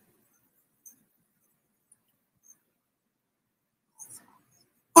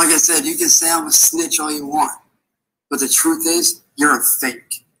 Like I said, you can say I'm a snitch all you want. But the truth is, you're a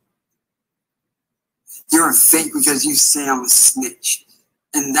fake. You're a fake because you say I'm a snitch.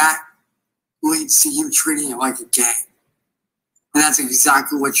 And that leads to you treating it like a gang. And that's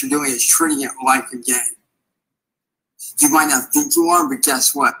exactly what you're doing, is treating it like a gang. You might not think you are, but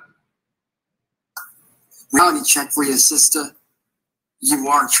guess what? Reality check for your sister, you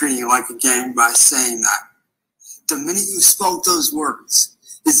are treating it like a gang by saying that. The minute you spoke those words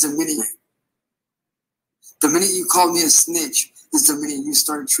is the minute you called me a snitch is the minute you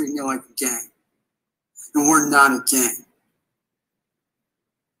started treating it like a gang. And we're not a gang.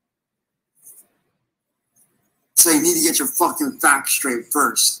 So you need to get your fucking facts straight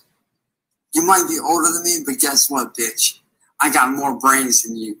first. You might be older than me, but guess what, bitch? I got more brains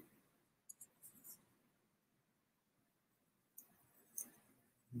than you.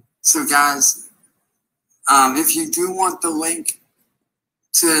 So guys, if you do want the link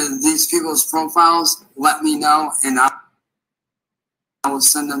to these people's profiles, let me know, and I will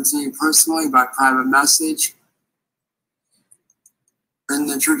send them to you personally by private message in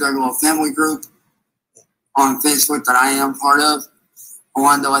the True Juggalo family group on Facebook that I am part of. I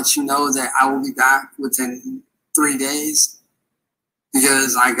wanted to let you know that I will be back within 3 days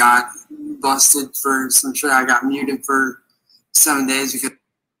because I got busted for some shit. I got muted for 7 days because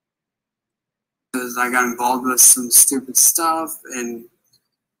I got involved with some stupid stuff, and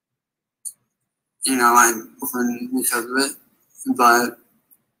you know, I'm because of it. But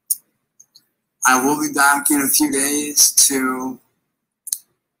I will be back in a few days to,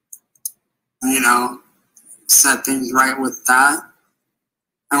 you know, set things right with that.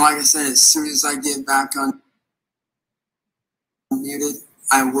 And like I said, as soon as I get back unmuted,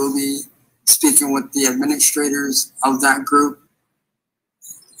 I will be speaking with the administrators of that group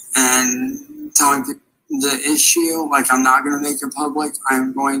and telling the issue. Like, I'm not going to make it public.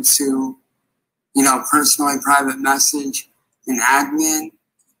 I'm going to, you know, personally private message an admin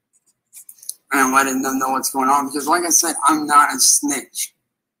and letting them know what's going on. Because like I said, I'm not a snitch.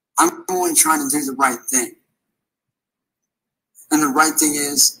 I'm only trying to do the right thing. And the right thing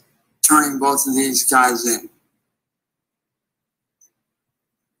is turning both of these guys in.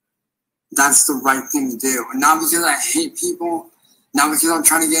 That's the right thing to do. And not because I hate people, not because I'm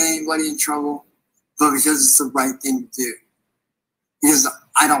trying to get anybody in trouble, but because it's the right thing to do. Because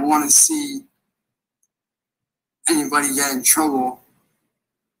I don't want to see anybody get in trouble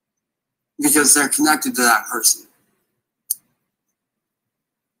because they're connected to that person.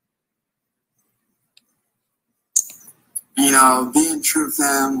 You know, being true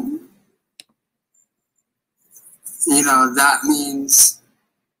fam, you know, that means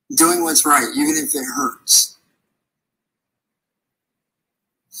doing what's right, even if it hurts.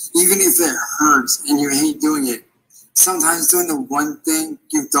 Even if it hurts and you hate doing it, sometimes doing the one thing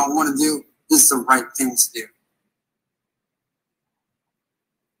you don't want to do is the right thing to do.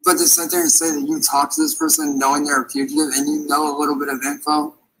 But to sit there and say that you talk to this person knowing they're a fugitive and you know a little bit of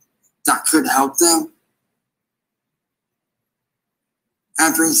info that could help them,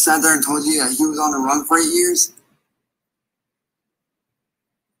 after he sat there and told you that he was on the run for 8 years,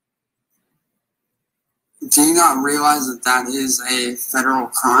 do you not realize that that is a federal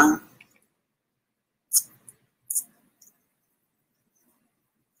crime?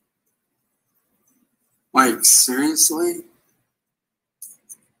 Like, seriously?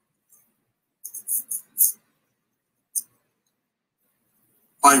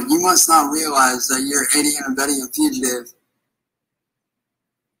 Like, you must not realize that you're aiding and abetting a fugitive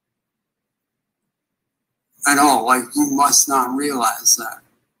at all. Like, you must not realize that.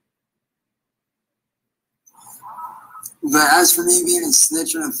 But as for me being a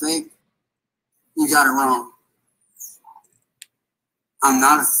snitch and a fake, you got it wrong. I'm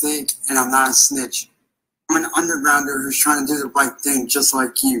not a fake and I'm not a snitch. I'm an undergrounder who's trying to do the right thing just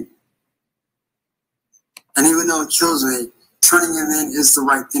like you. And even though it kills me, turning him in is the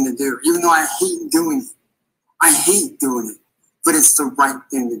right thing to do. Even though I hate doing it. I hate doing it. But it's the right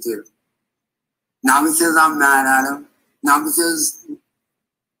thing to do. Not because I'm mad at him. Not because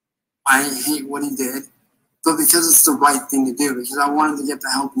I hate what he did. But because it's the right thing to do. Because I want him to get the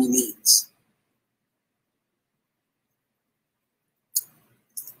help he needs.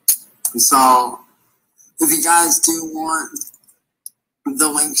 So if you guys do want the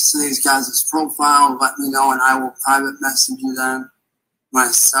links to these guys' profile, let me know and I will private message you them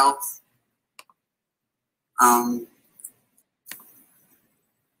myself. And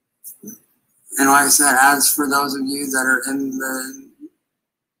like I said, as for those of you that are in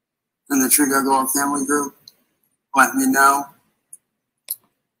the True Juggalo family group, let me know.